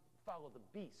out and follow the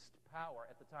beast power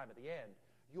at the time of the end,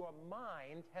 your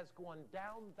mind has gone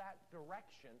down that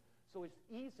direction, so it's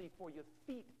easy for your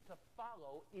feet to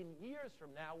follow in years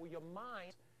from now, where your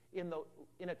mind, in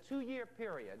a 2-year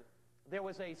period, there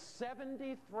was a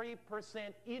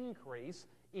 73% increase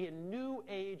in New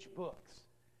Age books.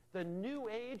 The New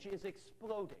Age is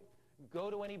exploding. Go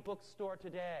to any bookstore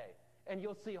today, and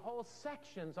you'll see whole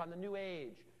sections on the New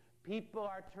Age. People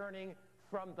are turning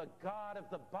from the God of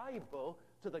the Bible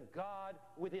to the God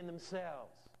within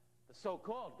themselves, the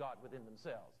so-called God within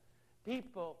themselves.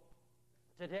 People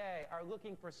today are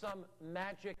looking for some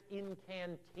magic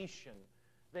incantation.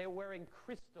 They're wearing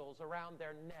crystals around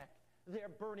their neck. They're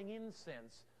burning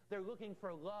incense. They're looking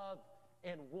for love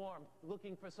and warmth,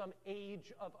 looking for some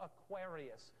age of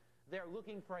Aquarius. They're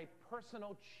looking for a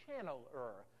personal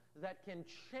channeler that can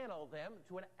channel them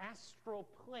to an astral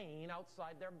plane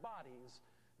outside their bodies.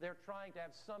 They're trying to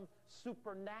have some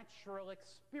supernatural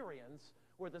experience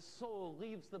where the soul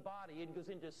leaves the body and goes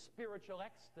into spiritual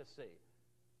ecstasy.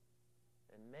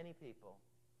 And many people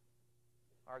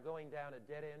are going down a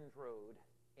dead-end road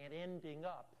and ending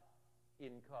up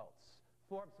in cults.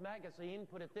 Forbes magazine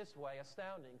put it this way,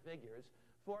 astounding figures.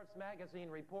 Forbes magazine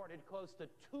reported close to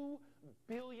 $2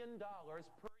 billion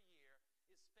per year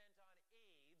is spent on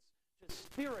aids to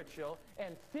spiritual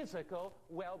and physical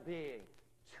well-being.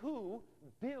 $2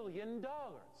 billion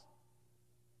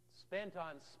spent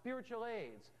on spiritual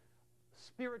aids.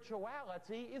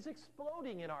 Spirituality is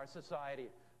exploding in our society.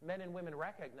 Men and women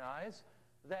recognize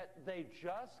that they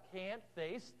just can't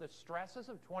face the stresses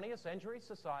of 20th century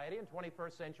society and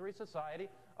 21st century society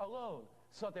alone.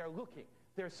 So they're looking,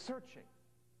 they're searching,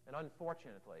 and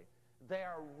unfortunately, they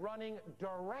are running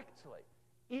directly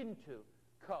into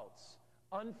cults.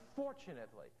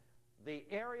 Unfortunately, the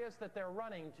areas that they're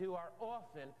running to are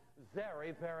often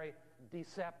very, very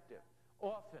deceptive.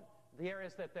 Often, the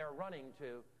areas that they're running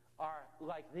to are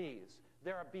like these.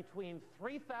 There are between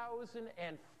 3,000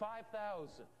 and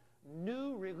 5,000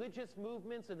 new religious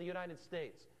movements in the United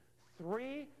States.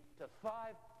 3,000 to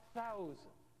 5,000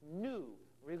 new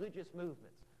religious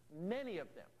movements. Many of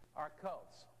them are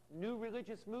cults. New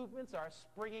religious movements are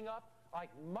springing up like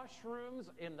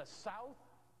mushrooms in the South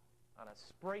on a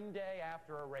spring day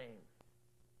after a rain.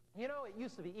 You know, it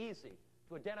used to be easy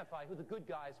to identify who the good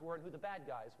guys were and who the bad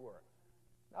guys were.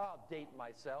 I'll date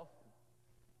myself.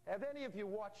 Have any of you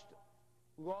watched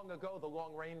long ago The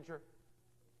Long Ranger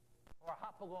or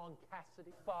Hopalong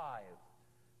Cassidy? 5.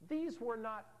 These were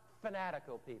not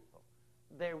fanatical people.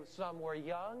 Some were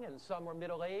young, and some were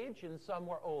middle-aged, and some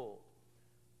were old.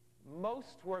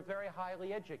 Most were very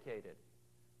highly educated.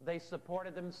 They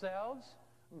supported themselves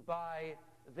by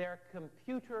their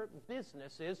computer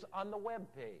businesses on the web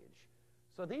page.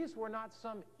 So these were not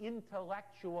some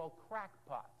intellectual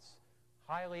crackpots.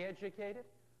 Highly educated,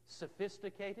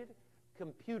 sophisticated,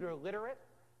 computer literate.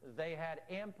 They had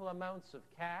ample amounts of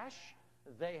cash.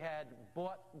 They had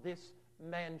bought this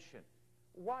mansion.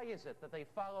 Why is it that they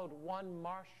followed one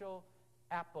Marshall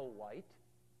Applewhite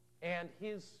and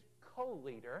his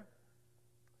co-leader?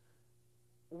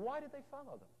 Why did they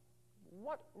follow them?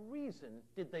 What reason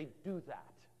did they do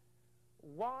that?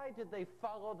 Why did they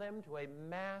follow them to a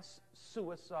mass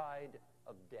suicide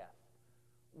of death?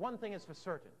 One thing is for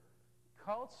certain.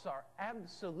 Cults are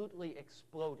absolutely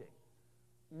exploding.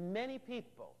 Many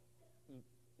people,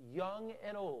 young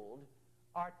and old,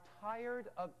 are tired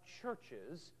of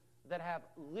churches that have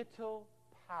little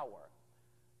power.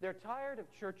 They're tired of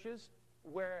churches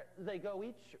where they go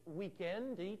each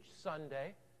weekend, each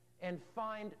Sunday, and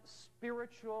find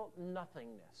spiritual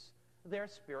nothingness. They're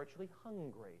spiritually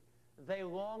hungry. They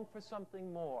long for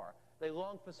something more. They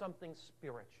long for something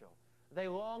spiritual. They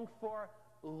long for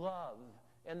love.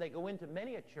 And they go into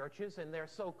many churches, and they're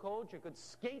so cold you could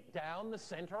skate down the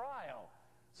center aisle.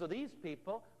 So these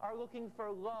people are looking for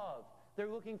love. They're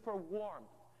looking for warmth.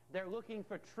 They're looking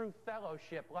for true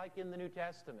fellowship, like in the New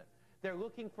Testament. They're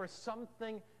looking for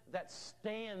something that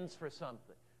stands for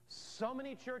something. So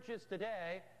many churches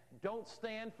today don't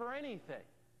stand for anything.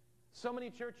 So many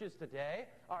churches today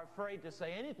are afraid to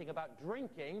say anything about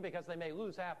drinking because they may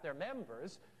lose half their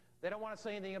members. They don't want to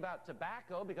say anything about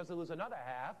tobacco because they lose another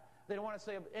half. They don't want to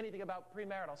say anything about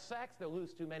premarital sex. They'll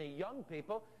lose too many young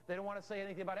people. They don't want to say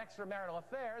anything about extramarital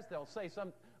affairs. They'll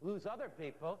lose other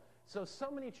people. So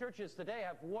many churches today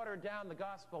have watered down the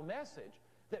gospel message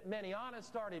that many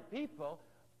honest-hearted people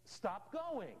stop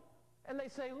going. And they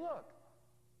say, look,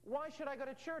 why should I go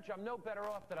to church? I'm no better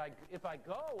off if I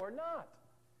go or not.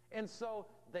 And so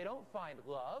they don't find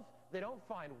love. They don't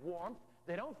find warmth.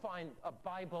 They don't find a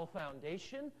Bible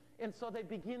foundation. And so they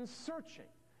begin searching.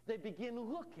 They begin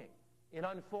looking. And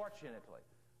unfortunately,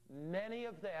 many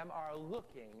of them are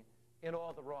looking in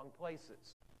all the wrong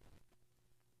places.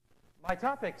 My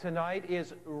topic tonight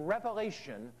is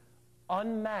Revelation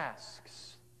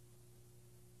unmasks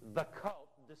the cult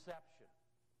deception.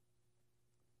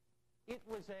 It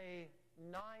was a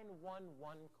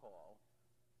 911 call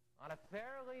on a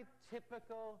fairly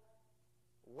typical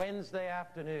Wednesday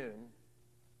afternoon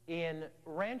in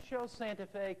Rancho Santa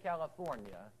Fe,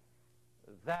 California,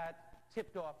 that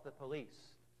tipped off the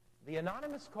police. The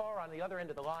anonymous caller on the other end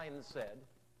of the line said,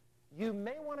 "You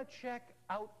may want to check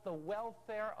out the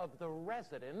welfare of the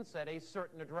residents at a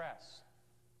certain address."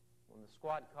 When the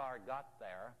squad car got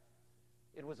there,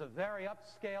 it was a very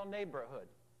upscale neighborhood,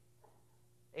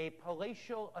 a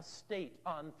palatial estate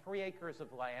on 3 acres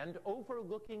of land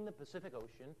overlooking the Pacific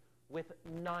Ocean with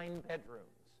 9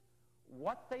 bedrooms.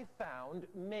 What they found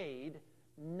made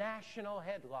national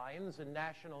headlines and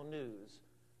national news.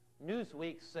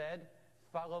 Newsweek said,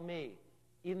 "Follow me,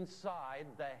 inside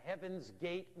the Heaven's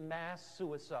Gate mass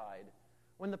suicide."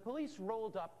 When the police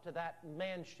rolled up to that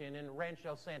mansion in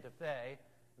Rancho Santa Fe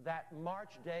that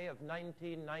March day of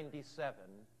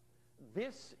 1997,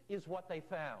 this is what they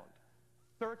found.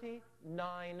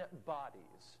 39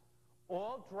 bodies,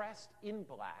 all dressed in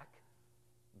black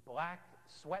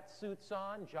sweatsuits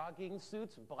on, jogging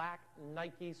suits, black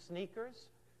Nike sneakers.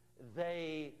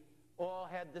 They all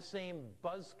had the same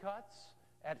buzz cuts.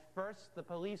 At first, the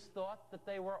police thought that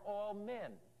they were all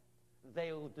men.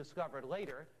 They discovered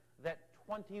later that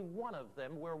 21 of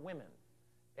them were women.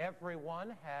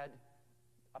 Everyone had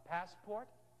a passport,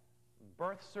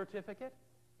 birth certificate,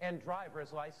 and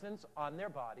driver's license on their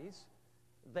bodies.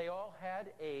 They all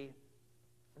had a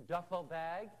duffel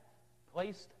bag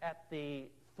placed at the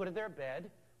foot of their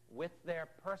bed with their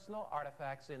personal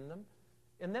artifacts in them.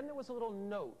 And then there was a little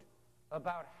note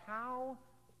about how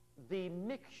the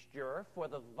mixture for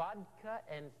the vodka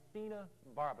and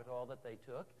phenobarbital that they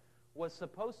took was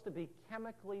supposed to be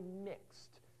chemically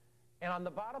mixed. And on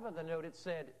the bottom of the note it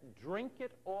said, "Drink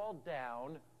it all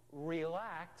down,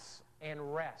 relax,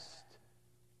 and rest."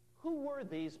 Who were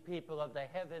these people of the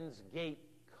Heaven's Gate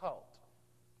cult?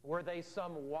 Were they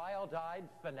some wild-eyed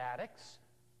fanatics?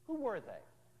 Who were they?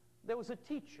 There was a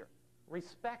teacher,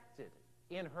 respected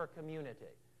in her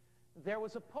community. There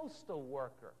was a postal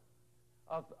worker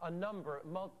of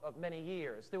many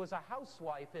years. There was a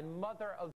housewife and mother of